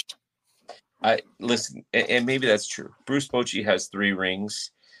outmanaged. Listen, and maybe that's true. Bruce Bochy has 3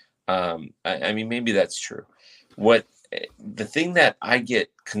 rings. I mean, maybe that's true. The thing that I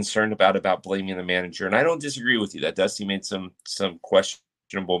get concerned about blaming the manager, and I don't disagree with you that Dusty made some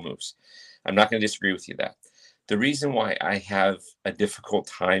questionable moves. I'm not going to disagree with you that. The reason why I have a difficult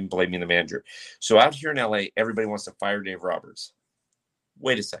time blaming the manager. So out here in LA, everybody wants to fire Dave Roberts.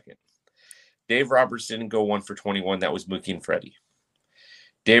 Wait a second. Dave Roberts didn't go 1 for 21. That was Mookie and Freddie.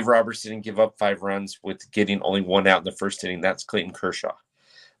 Dave Roberts didn't give up 5 runs with getting only 1 out in the first inning. That's Clayton Kershaw.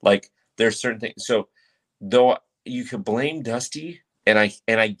 Like, there's certain things. So though you could blame Dusty, and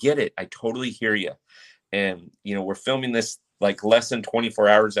I get it. I totally hear you. And, we're filming this like less than 24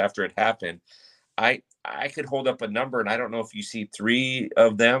 hours after it happened. I could hold up a number, and I don't know if you see 3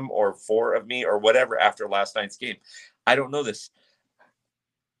 of them or 4 of me or whatever after last night's game. I don't know this.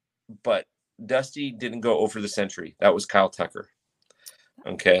 But Dusty didn't go over the century. That was Kyle Tucker.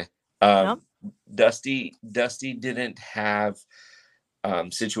 Okay. Yep. Dusty didn't have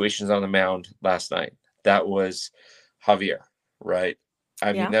situations on the mound last night. That was Javier, right?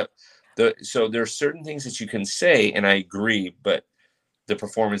 I mean, so there's certain things that you can say, and I agree, but the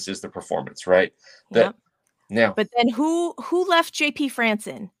performance is the performance, right? Now, but then who left JP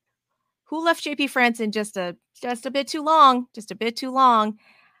Franson? Who left JP Franson just a bit too long? Just a bit too long.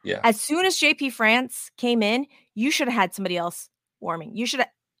 Yeah. As soon as JP France came in, you should have had somebody else warming.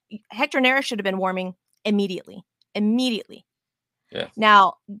 Hector Neris should have been warming immediately. Yeah.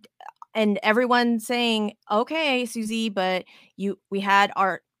 Now, and everyone's saying, "Okay, Susie, but we had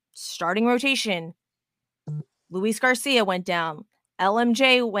our starting rotation. Luis Garcia went down.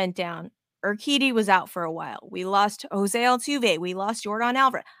 LMJ went down. Urquidy was out for a while. We lost Jose Altuve. We lost Jordan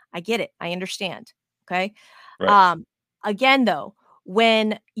Alvarez. I get it. I understand. Okay. Right. Again, though,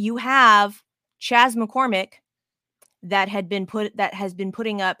 when you have Chas McCormick that has been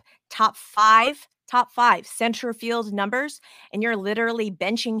putting up top five center field numbers, and you're literally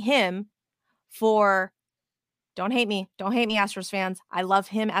benching him for, don't hate me, Astros fans. I love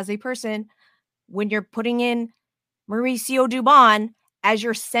him as a person. When you're putting in Mauricio Dubon as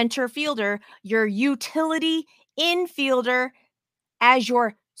your center fielder, your utility infielder as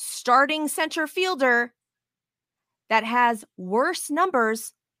your starting center fielder that has worse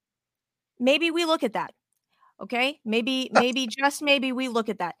numbers, maybe we look at that. Okay? Maybe just maybe we look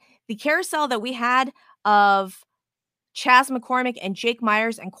at that. The carousel that we had of Chas McCormick and Jake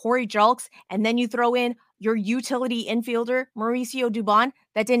Myers and Corey Julks, and then you throw in your utility infielder, Mauricio Dubon,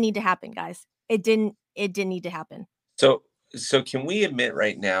 that didn't need to happen, guys. It didn't need to happen. So can we admit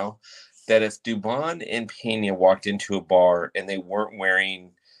right now that if Dubon and Pena walked into a bar and they weren't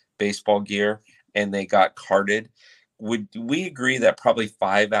wearing baseball gear and they got carded, would we agree that probably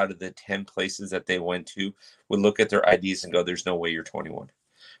 5 out of the 10 places that they went to would look at their IDs and go, "There's no way you're 21."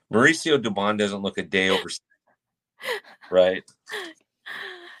 Mauricio Dubon doesn't look a day over, right?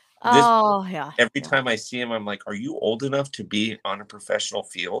 Oh, yeah. Every time I see him, I'm like, "Are you old enough to be on a professional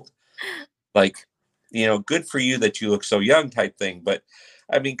field?" Like, good for you that you look so young type thing. But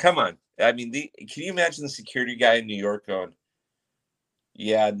I mean, come on. I mean, can you imagine the security guy in New York going,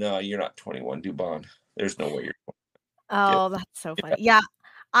 "Yeah, no, you're not 21, Dubon. There's no way you're 21." Oh, that's so funny. Yeah.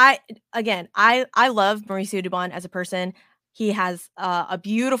 I love Mauricio Dubon as a person. He has a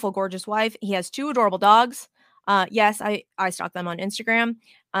beautiful, gorgeous wife. He has 2 adorable dogs. Yes, I stalk them on Instagram.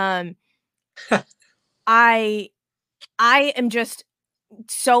 I am just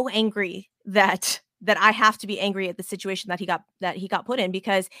so angry that I have to be angry at the situation that he got put in,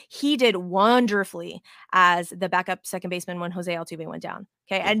 because he did wonderfully as the backup second baseman when Jose Altuve went down.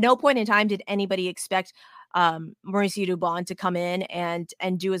 Okay, at no point in time did anybody expect Mauricio Dubon to come in and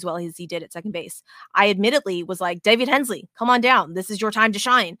do as well as he did at second base. I admittedly was like, David Hensley, come on down. This is your time to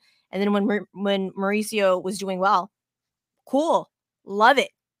shine. And then when Mauricio was doing well, cool, love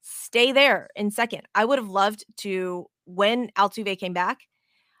it. Stay there in second. I would have loved to, when Altuve came back,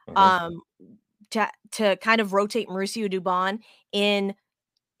 um, to kind of rotate Mauricio Dubon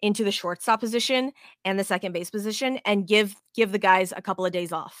into the shortstop position and the second base position, and give the guys a couple of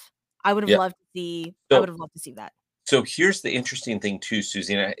days off. I would have Yeah. loved to see. So, I would have loved to see that. So here's the interesting thing too,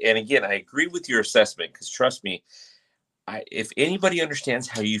 Susie, and again, I agree with your assessment, because trust me, if anybody understands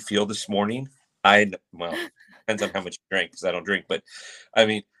how you feel this morning, well, depends on how much you drink, because I don't drink, but I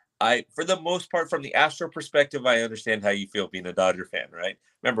mean, for the most part, from the Astro perspective, I understand how you feel being a Dodger fan, right?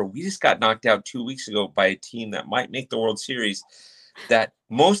 Remember, we just got knocked out 2 weeks ago by a team that might make the World Series, that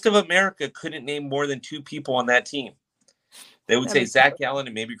most of America couldn't name more than 2 people on that team. They would say Zach Allen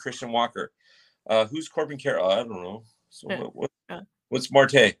and maybe Christian Walker. Who's Corbin Carroll? I don't know. So what's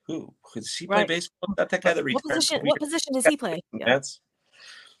Marte? Who does he play baseball? Not that guy that retired. What position does he play? Yeah.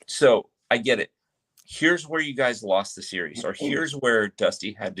 So I get it. Here's where you guys lost the series, or here's where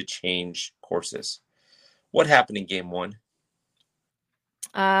Dusty had to change courses. What happened in game 1?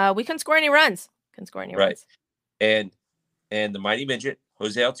 We couldn't score any runs. Runs. And the mighty midget,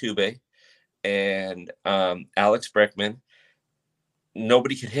 Jose Altuve, and Alex Bregman,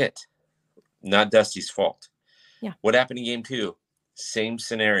 nobody could hit. Not Dusty's fault. Yeah. What happened in game 2? Same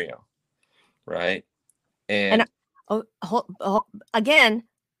scenario, right? And again,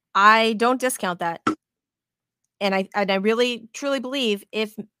 I don't discount that. And I really truly believe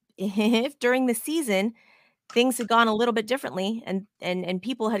if during the season things had gone a little bit differently, and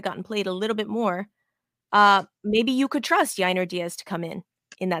people had gotten played a little bit more, maybe you could trust Yainer Diaz to come in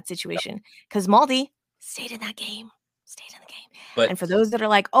that situation, because Maldi stayed in the game. But, and for those that are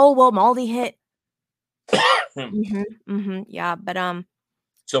like, "Oh, well, Maldi hit," yeah, but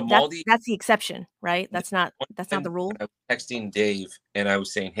so Maldi, that's the exception, right? That's not the rule. I was texting Dave and I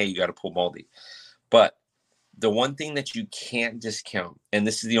was saying, "Hey, you got to pull Maldi," but the one thing that you can't discount, and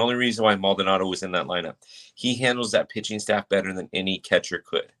this is the only reason why Maldonado was in that lineup, he handles that pitching staff better than any catcher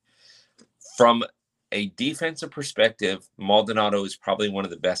could. From a defensive perspective, Maldonado is probably one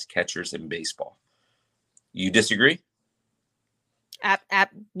of the best catchers in baseball. You disagree?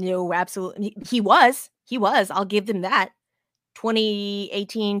 No, absolutely. He was. I'll give them that.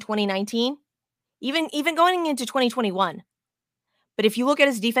 2018, 2019, even going into 2021. But if you look at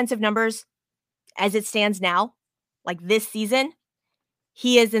his defensive numbers as it stands now, like this season,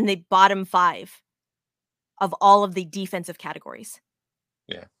 he is in the bottom 5 of all of the defensive categories.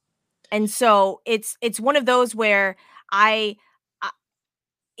 Yeah. And so it's one of those where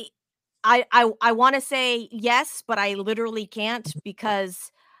I want to say yes, but I literally can't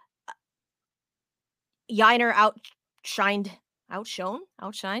because Yiner outshined,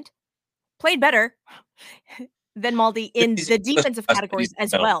 played better than Maldi in Susie's the English defensive class, ladies categories and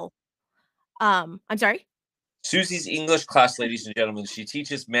as gentlemen. well. I'm sorry? Susie's English class, ladies and gentlemen. She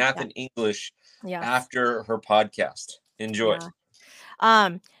teaches math Yeah. and English Yes. after her podcast. Enjoy.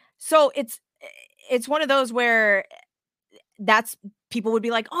 Yeah. So it's one of those where that's people would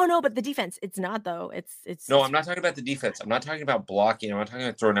be like, "Oh no, but the defense." It's not though. No, I'm not talking about the defense. I'm not talking about blocking. I'm not talking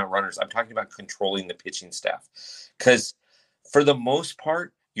about throwing out runners. I'm talking about controlling the pitching staff. Because for the most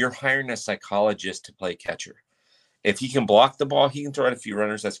part, you're hiring a psychologist to play catcher. If he can block the ball, he can throw out a few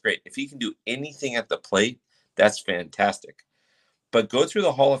runners. That's great. If he can do anything at the plate, that's fantastic. But go through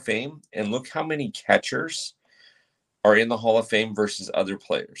the Hall of Fame and look how many catchers are in the Hall of Fame versus other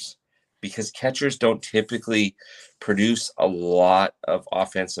players. Because catchers don't typically produce a lot of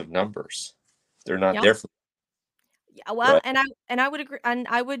offensive numbers. They're not Yep. there for Yeah, well, right. and I would agree, and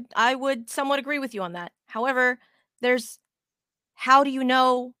I would somewhat agree with you on that. However, there's how do you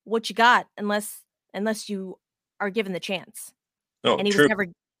know what you got unless you are given the chance? No, And true.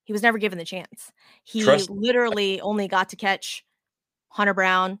 he was never given the chance. He Trust. literally only got to catch Hunter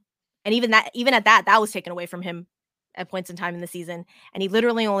Brown, and even at that was taken away from him at points in time in the season, and he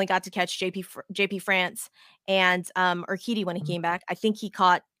literally only got to catch JP France and Urquidy when he came back. I think he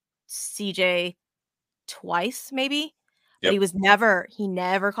caught CJ twice maybe, but Yep. he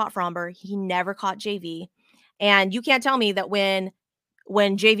never caught Fromber, he never caught JV. And you can't tell me that when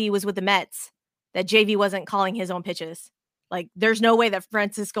JV was with the Mets, that JV wasn't calling his own pitches. Like there's no way that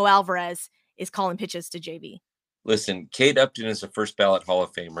Francisco Alvarez is calling pitches to JV. Listen, Kate Upton is a first ballot Hall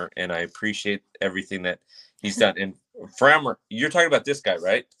of Famer, and I appreciate everything that he's done. And Frammer, you're talking about this guy,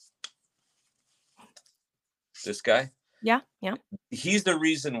 right? This guy? Yeah, yeah. He's the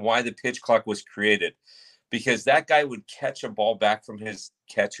reason why the pitch clock was created, because that guy would catch a ball back from his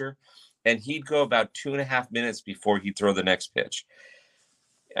catcher, and he'd go about 2.5 minutes before he'd throw the next pitch.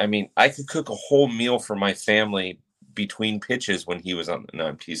 I mean, I could cook a whole meal for my family between pitches when he was on. No,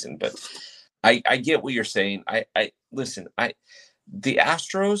 I'm teasing, but I get what you're saying. I listen. The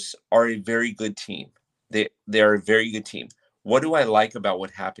Astros are a very good team. They are a very good team. What do I like about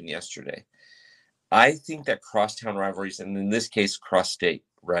what happened yesterday? I think that crosstown rivalries, and in this case, cross state,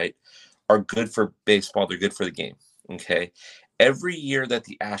 right, are good for baseball. They're good for the game. Okay. Every year that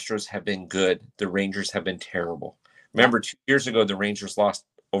the Astros have been good, the Rangers have been terrible. Yep. Remember, 2 years ago, the Rangers lost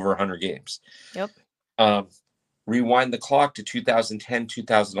over 100 games. Yep. Um, Rewind the clock to 2010,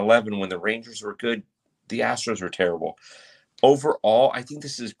 2011, when the Rangers were good, the Astros were terrible. Overall, I think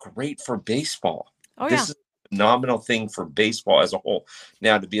this is great for baseball. Oh yeah. This is a phenomenal thing for baseball as a whole.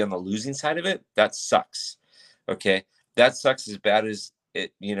 Now, to be on the losing side of it, that sucks. Okay. That sucks as bad as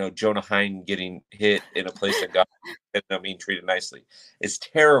it, Jonah Hine getting hit in a place that got treated nicely. It's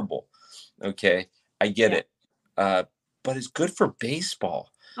terrible. Okay. I get Yeah. it. But it's good for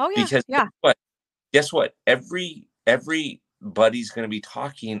baseball Oh yeah. because Yeah. guess what? Everybody's going to be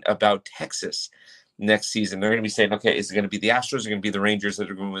talking about Texas next season. They're going to be saying, okay, is it going to be the Astros or going to be the Rangers that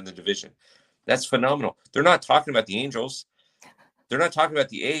are going to win the division? That's phenomenal. They're not talking about the Angels. They're not talking about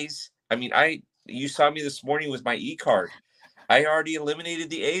the A's. I mean, you saw me this morning with my e-card. I already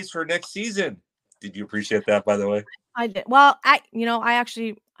eliminated the A's for next season. Did you appreciate that, by the way? I did. Well, I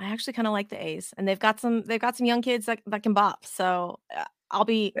actually kind of like the A's, and they've got some young kids that can bop. So I'll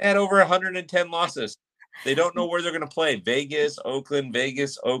be. They had over 110 losses. They don't know where they're going to play. Vegas, Oakland.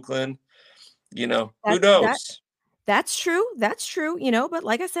 Who That knows? That's true. That's true. But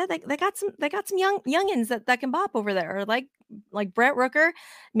like I said, they got some youngins that can bop over there. Like Brett Rooker.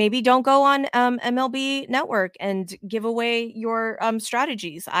 Maybe don't go on MLB Network and give away your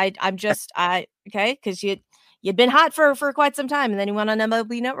strategies. Okay, because you'd been hot for quite some time, and then you went on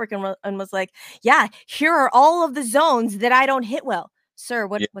MLB Network and was like, yeah, here are all of the zones that I don't hit well. Sir,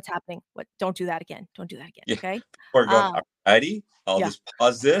 Yeah. what's happening? Don't do that again. Don't do that again. Yeah. Okay. We're going, all righty. I'll Yeah. just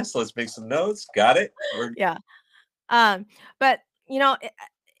pause this. Let's make some notes. Got it. Yeah. But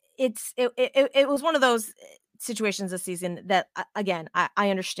it was one of those situations this season that again, I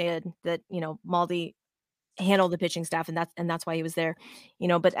understand that, Maldi handled the pitching staff and that's why he was there,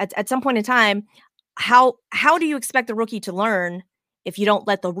 but at some point in time, how do you expect the rookie to learn if you don't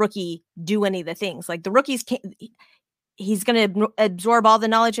let the rookie do any of the things? Like the rookies can't, he's going to absorb all the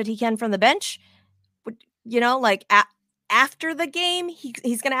knowledge that he can from the bench, but, like after the game,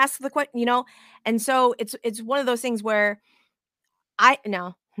 he's going to ask the question, and so it's one of those things where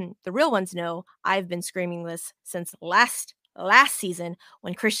the real ones know I've been screaming this since last season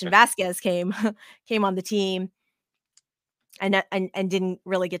when Christian Vasquez came on the team. and didn't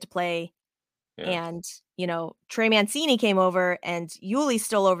really get to play. Yeah. And, Trey Mancini came over and Yuli's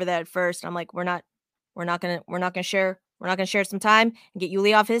still over there at first. I'm like, we're not gonna share some time and get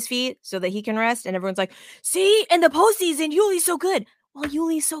Yuli off his feet so that he can rest. And everyone's like, see, in the postseason, Yuli's so good. Well,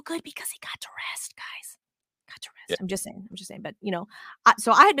 Yuli's so good because he got to rest, guys. Got to Yeah. rest. I'm just saying. But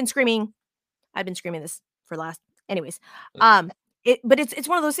so I had been screaming. I've been screaming this for last. Anyways, but it's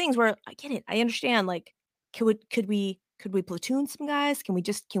one of those things where I get it. I understand. Like, could we platoon some guys? Can we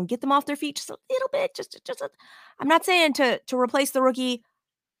get them off their feet just a little bit? I'm not saying to replace the rookie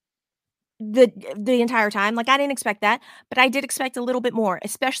the entire time. Like, I didn't expect that, but I did expect a little bit more,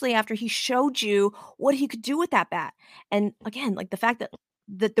 especially after he showed you what he could do with that bat. And again, like the fact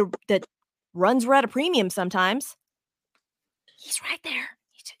that runs were at a premium sometimes. He's right there.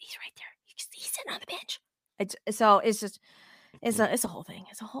 He's right there. He's sitting on the bench. It's just it's a whole thing.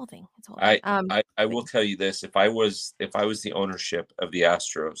 It's a whole thing. I will tell you this: if I was the ownership of the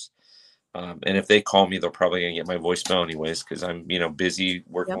Astros, and if they call me, they're probably gonna get my voicemail anyways because I'm busy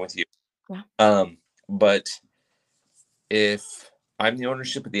working with you. Yeah. But if I'm the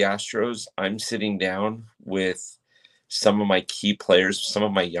ownership of the Astros, I'm sitting down with some of my key players, some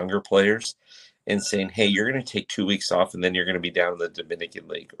of my younger players, and saying, hey, you're going to take 2 weeks off and then you're going to be down in the Dominican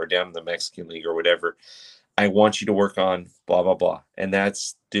League or down in the Mexican League or whatever. I want you to work on blah, blah, blah. And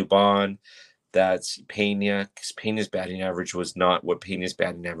that's Dubon. That's Pena, because Pena's batting average was not what Pena's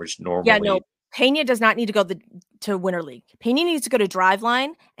batting average normally. Yeah, no, Pena does not need to go to Winter League. Pena needs to go to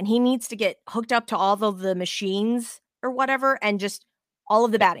Driveline, and he needs to get hooked up to all of the machines or whatever, and just all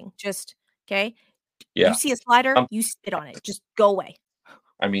of the batting. Just okay. Yeah. You see a slider, you spit on it. Just go away.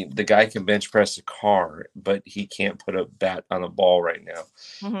 I mean, the guy can bench press a car, but he can't put a bat on a ball right now.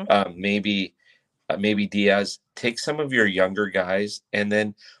 Mm-hmm. Maybe Diaz, take some of your younger guys, and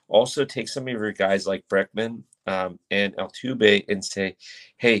then also take some of your guys like Breckman and Altuve and say,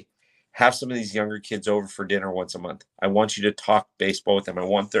 hey, have some of these younger kids over for dinner once a month. I want you to talk baseball with them. I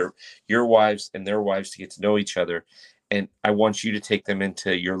want your wives and their wives to get to know each other. And I want you to take them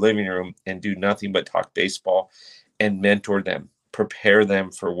into your living room and do nothing but talk baseball and mentor them, prepare them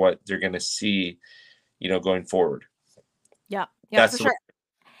for what they're going to see, going forward. Yeah, That's for sure.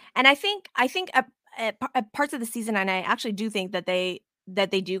 And I think at parts of the season, and I actually do think that they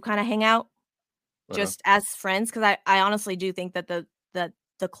do kind of hang out just as friends, because I honestly do think that the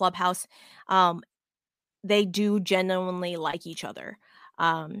clubhouse, they do genuinely like each other,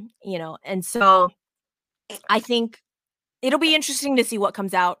 and so I think it'll be interesting to see what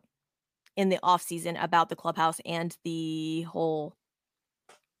comes out in the off season about the clubhouse and the whole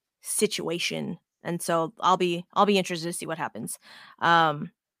situation. And so I'll be interested to see what happens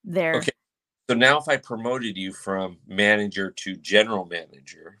there. Okay. So now if I promoted you from manager to general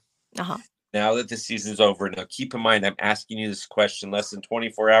manager, now that the season's over, now keep in mind, I'm asking you this question less than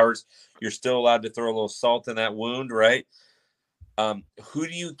 24 hours. You're still allowed to throw a little salt in that wound, right? Who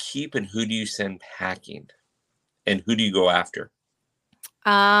do you keep and who do you send packing? And who do you go after?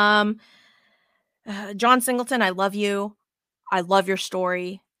 John Singleton, I love you. I love your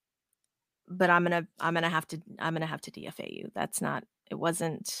story, but I'm gonna have to DFA you. It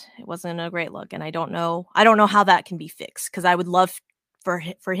wasn't a great look, and I don't know how that can be fixed, because I would love for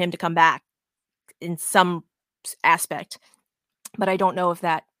him to come back in some aspect, but I don't know if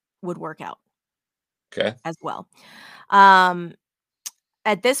that would work out. Okay. As well.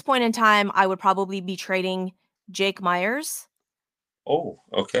 At this point in time, I would probably be trading Jake Myers. Oh,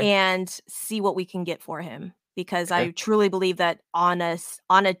 okay. And see what we can get for him, because I truly believe that on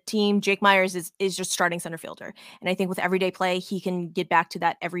a team, Jake Myers is just starting center fielder. And I think with everyday play, he can get back to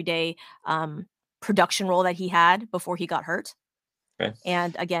that everyday production role that he had before he got hurt. Okay.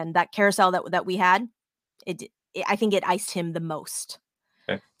 And again, that carousel that we had, I think it iced him the most.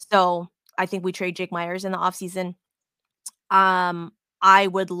 Okay. So I think we trade Jake Myers in the offseason. I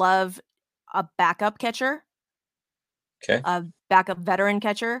would love a backup catcher. Okay. A backup veteran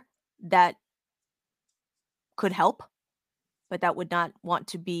catcher that could help, but that would not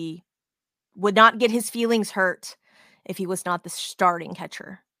get his feelings hurt if he was not the starting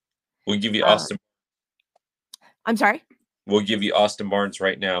catcher. We'll give you Austin. I'm sorry? We'll give you Austin Barnes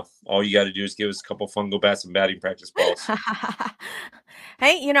right now. All you got to do is give us a couple fungo bats and batting practice balls.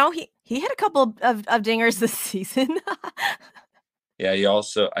 Hey, he hit a couple of dingers this season. Yeah, he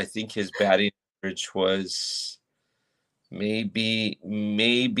also, I think his batting average was maybe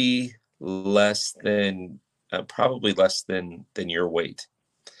less than, probably less than your weight.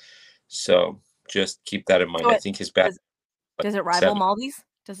 So just keep that in mind. I think his bat. Does it rival Maldi's?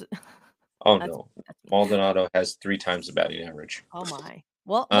 Does it? Oh no, Maldonado has 3 times the batting average. Oh my.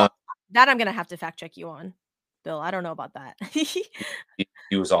 Well, that I'm gonna have to fact check you on. Bill. I don't know about that.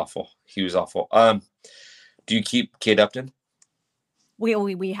 He was awful. He was awful. Do you keep Kate Upton?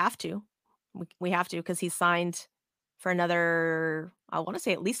 We have to. We have to because he's signed for another, I want to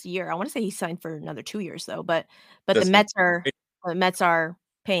say at least a year. I want to say he signed for another 2 years though, but the Doesn't Mets are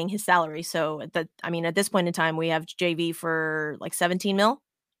paying his salary. So I mean, at this point in time, we have JV for like 17 mil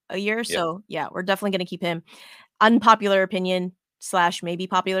a year. Yeah. So yeah, we're definitely going to keep him. Unpopular opinion slash maybe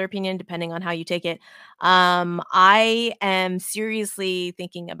popular opinion, depending on how you take it. I am seriously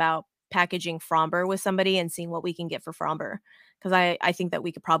thinking about packaging Fromber with somebody and seeing what we can get for Fromber, because I think that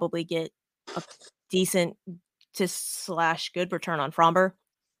we could probably get a decent to slash good return on Fromber.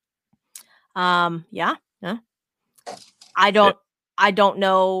 Yeah. I Yeah. don't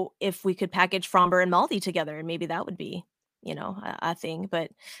know if we could package Fromber and Maldi together, and maybe that would be, a thing.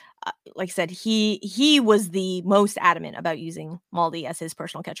 But like I said, he was the most adamant about using Maldi as his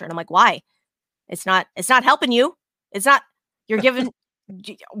personal catcher, and I'm like, why? It's not helping you. It's not. You're giving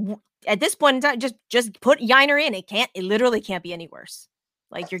at this point in time. Just put Yiner in. It literally can't be any worse.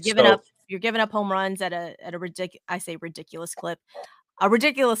 Like you're giving up home runs at a ridiculous clip. A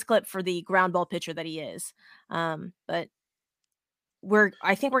ridiculous clip for the ground ball pitcher that he is. But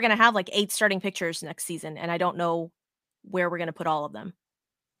I think we're going to have like 8 starting pitchers next season, and I don't know where we're going to put all of them.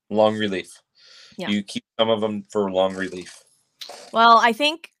 Long relief. Yeah. You keep some of them for long relief. Well, I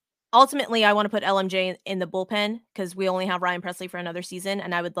think ultimately I want to put LMJ in the bullpen because we only have Ryan Presley for another season,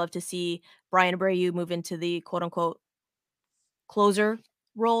 and I would love to see Brian Abreu move into the quote unquote closer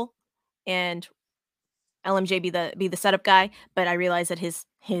role and LMJ be the setup guy. But I realize that his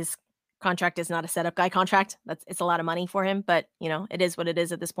contract is not a setup guy contract. It's a lot of money for him, but it is what it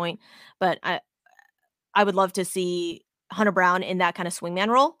is at this point. But I would love to see Hunter Brown in that kind of swingman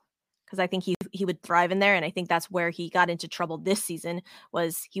role, because I think he would thrive in there, and I think that's where he got into trouble this season.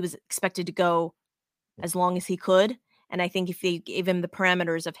 Was he was expected to go as long as he could, and I think if they gave him the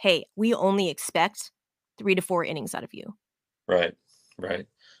parameters of, hey, we only expect 3 to 4 innings out of you. Right.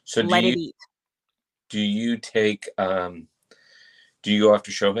 So let it eat. Do you take do you go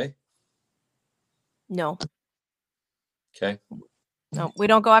after Shohei? No. Okay. No, we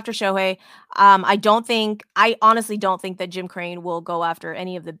don't go after Shohei. I honestly don't think that Jim Crane will go after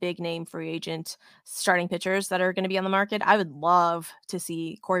any of the big name free agent starting pitchers that are going to be on the market. I would love to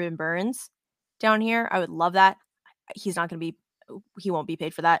see Corbin Burns down here. I would love that. He won't be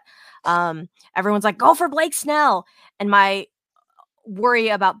paid for that. Everyone's like, go for Blake Snell. And my worry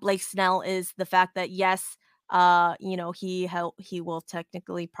about Blake Snell is the fact that, yes, he will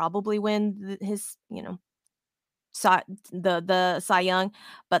technically probably win his, the Cy Young,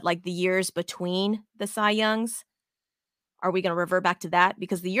 but like the years between the Cy Youngs, are we going to revert back to that?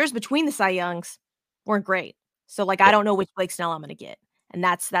 Because the years between the Cy Youngs weren't great. So like, I don't know which Blake Snell I'm going to get. And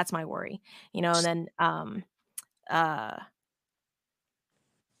that's my worry, and then,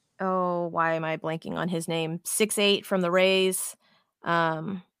 oh, why am I blanking on his name? 6'8" from the Rays. Why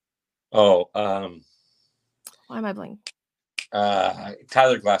am I blanking?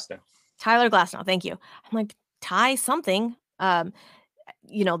 Tyler Glasnow. Thank you. I'm like, Ty something. The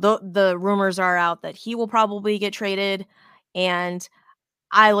rumors are out that he will probably get traded, and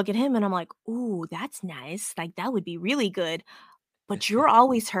I look at him and I'm like, ooh, that's nice. Like, that would be really good. But you're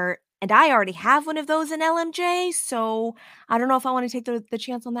always hurt, and I already have one of those in LMJ, so I don't know if I want to take the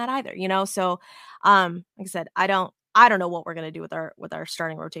chance on that either. So like I said, I don't know what we're gonna do with our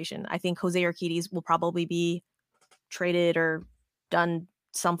starting rotation. I think Jose Urquidy will probably be traded or done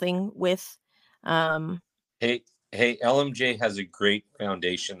something with. Hey, LMJ has a great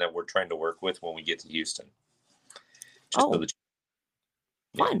foundation that we're trying to work with when we get to Houston.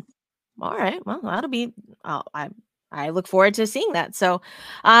 Fun. All right. Well, that'll be. I look forward to seeing that. So,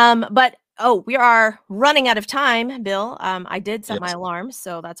 but we are running out of time, Bill. I did set my alarm,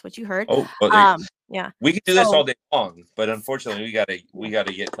 so that's what you heard. Oh, well, yeah. We could do this all day long, but unfortunately, we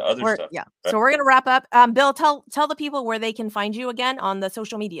gotta get to other stuff. Yeah. Right? So we're gonna wrap up. Bill, tell the people where they can find you again on the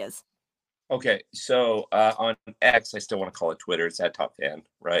social medias. Okay, so on X, I still want to call it Twitter. It's at TopFan,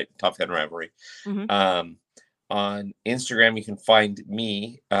 right? TopFanRivalry. Mm-hmm. On Instagram, you can find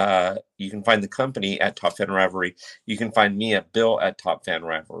me. You can find the company at TopFanRivalry. You can find me at Bill at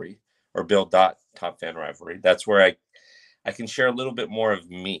TopFanRivalry or Bill.TopFanRivalry. That's where I can share a little bit more of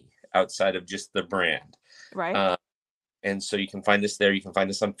me outside of just the brand. Right. And so you can find us there. You can find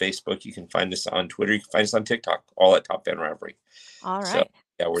us on Facebook. You can find us on Twitter. You can find us on TikTok, all at TopFanRivalry. All right. So,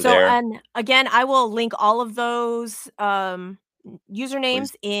 yeah, we're there. And again, I will link all of those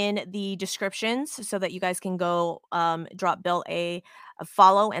usernames in the descriptions so that you guys can go drop Bill a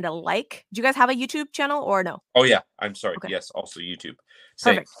follow and a like. Do you guys have a YouTube channel or no? Oh yeah, I'm sorry. Okay. Yes, also YouTube.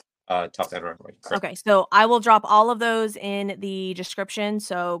 Same. Top Fan Rivalry. Correct. Okay, so I will drop all of those in the description.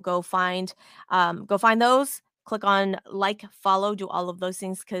 So go find those. Click on like, follow, do all of those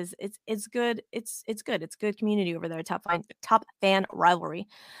things because it's good. It's good. It's good community over there. Top Fan Rivalry.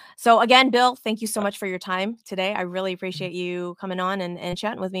 So again, Bill, thank you so much for your time today. I really appreciate you coming on and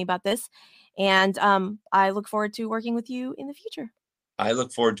chatting with me about this. And I look forward to working with you in the future. I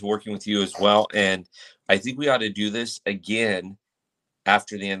look forward to working with you as well. And I think we ought to do this again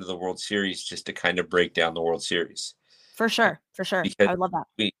after the end of the World Series, just to kind of break down the World Series. For sure. Because I would love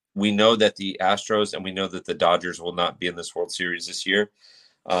that. We know that the Astros and we know that the Dodgers will not be in this World Series this year,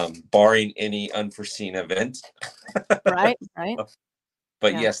 barring any unforeseen event. Right.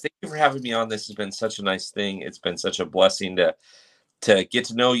 But yes, thank you for having me on. This has been such a nice thing. It's been such a blessing to get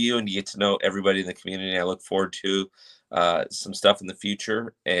to know you and to get to know everybody in the community. I look forward to some stuff in the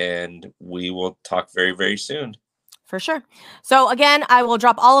future, and we will talk very, very soon. For sure. So again, I will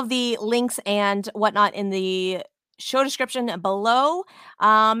drop all of the links and whatnot in the show description below.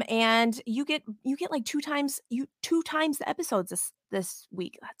 And you get like two times the episodes this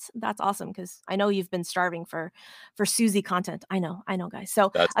week. That's awesome because I know you've been starving for Susie content. I know, guys.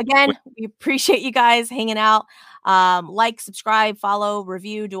 So again, we appreciate you guys hanging out. Like, subscribe, follow,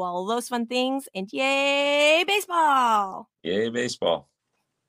 review, do all of those fun things. And yay, baseball! Yay, baseball.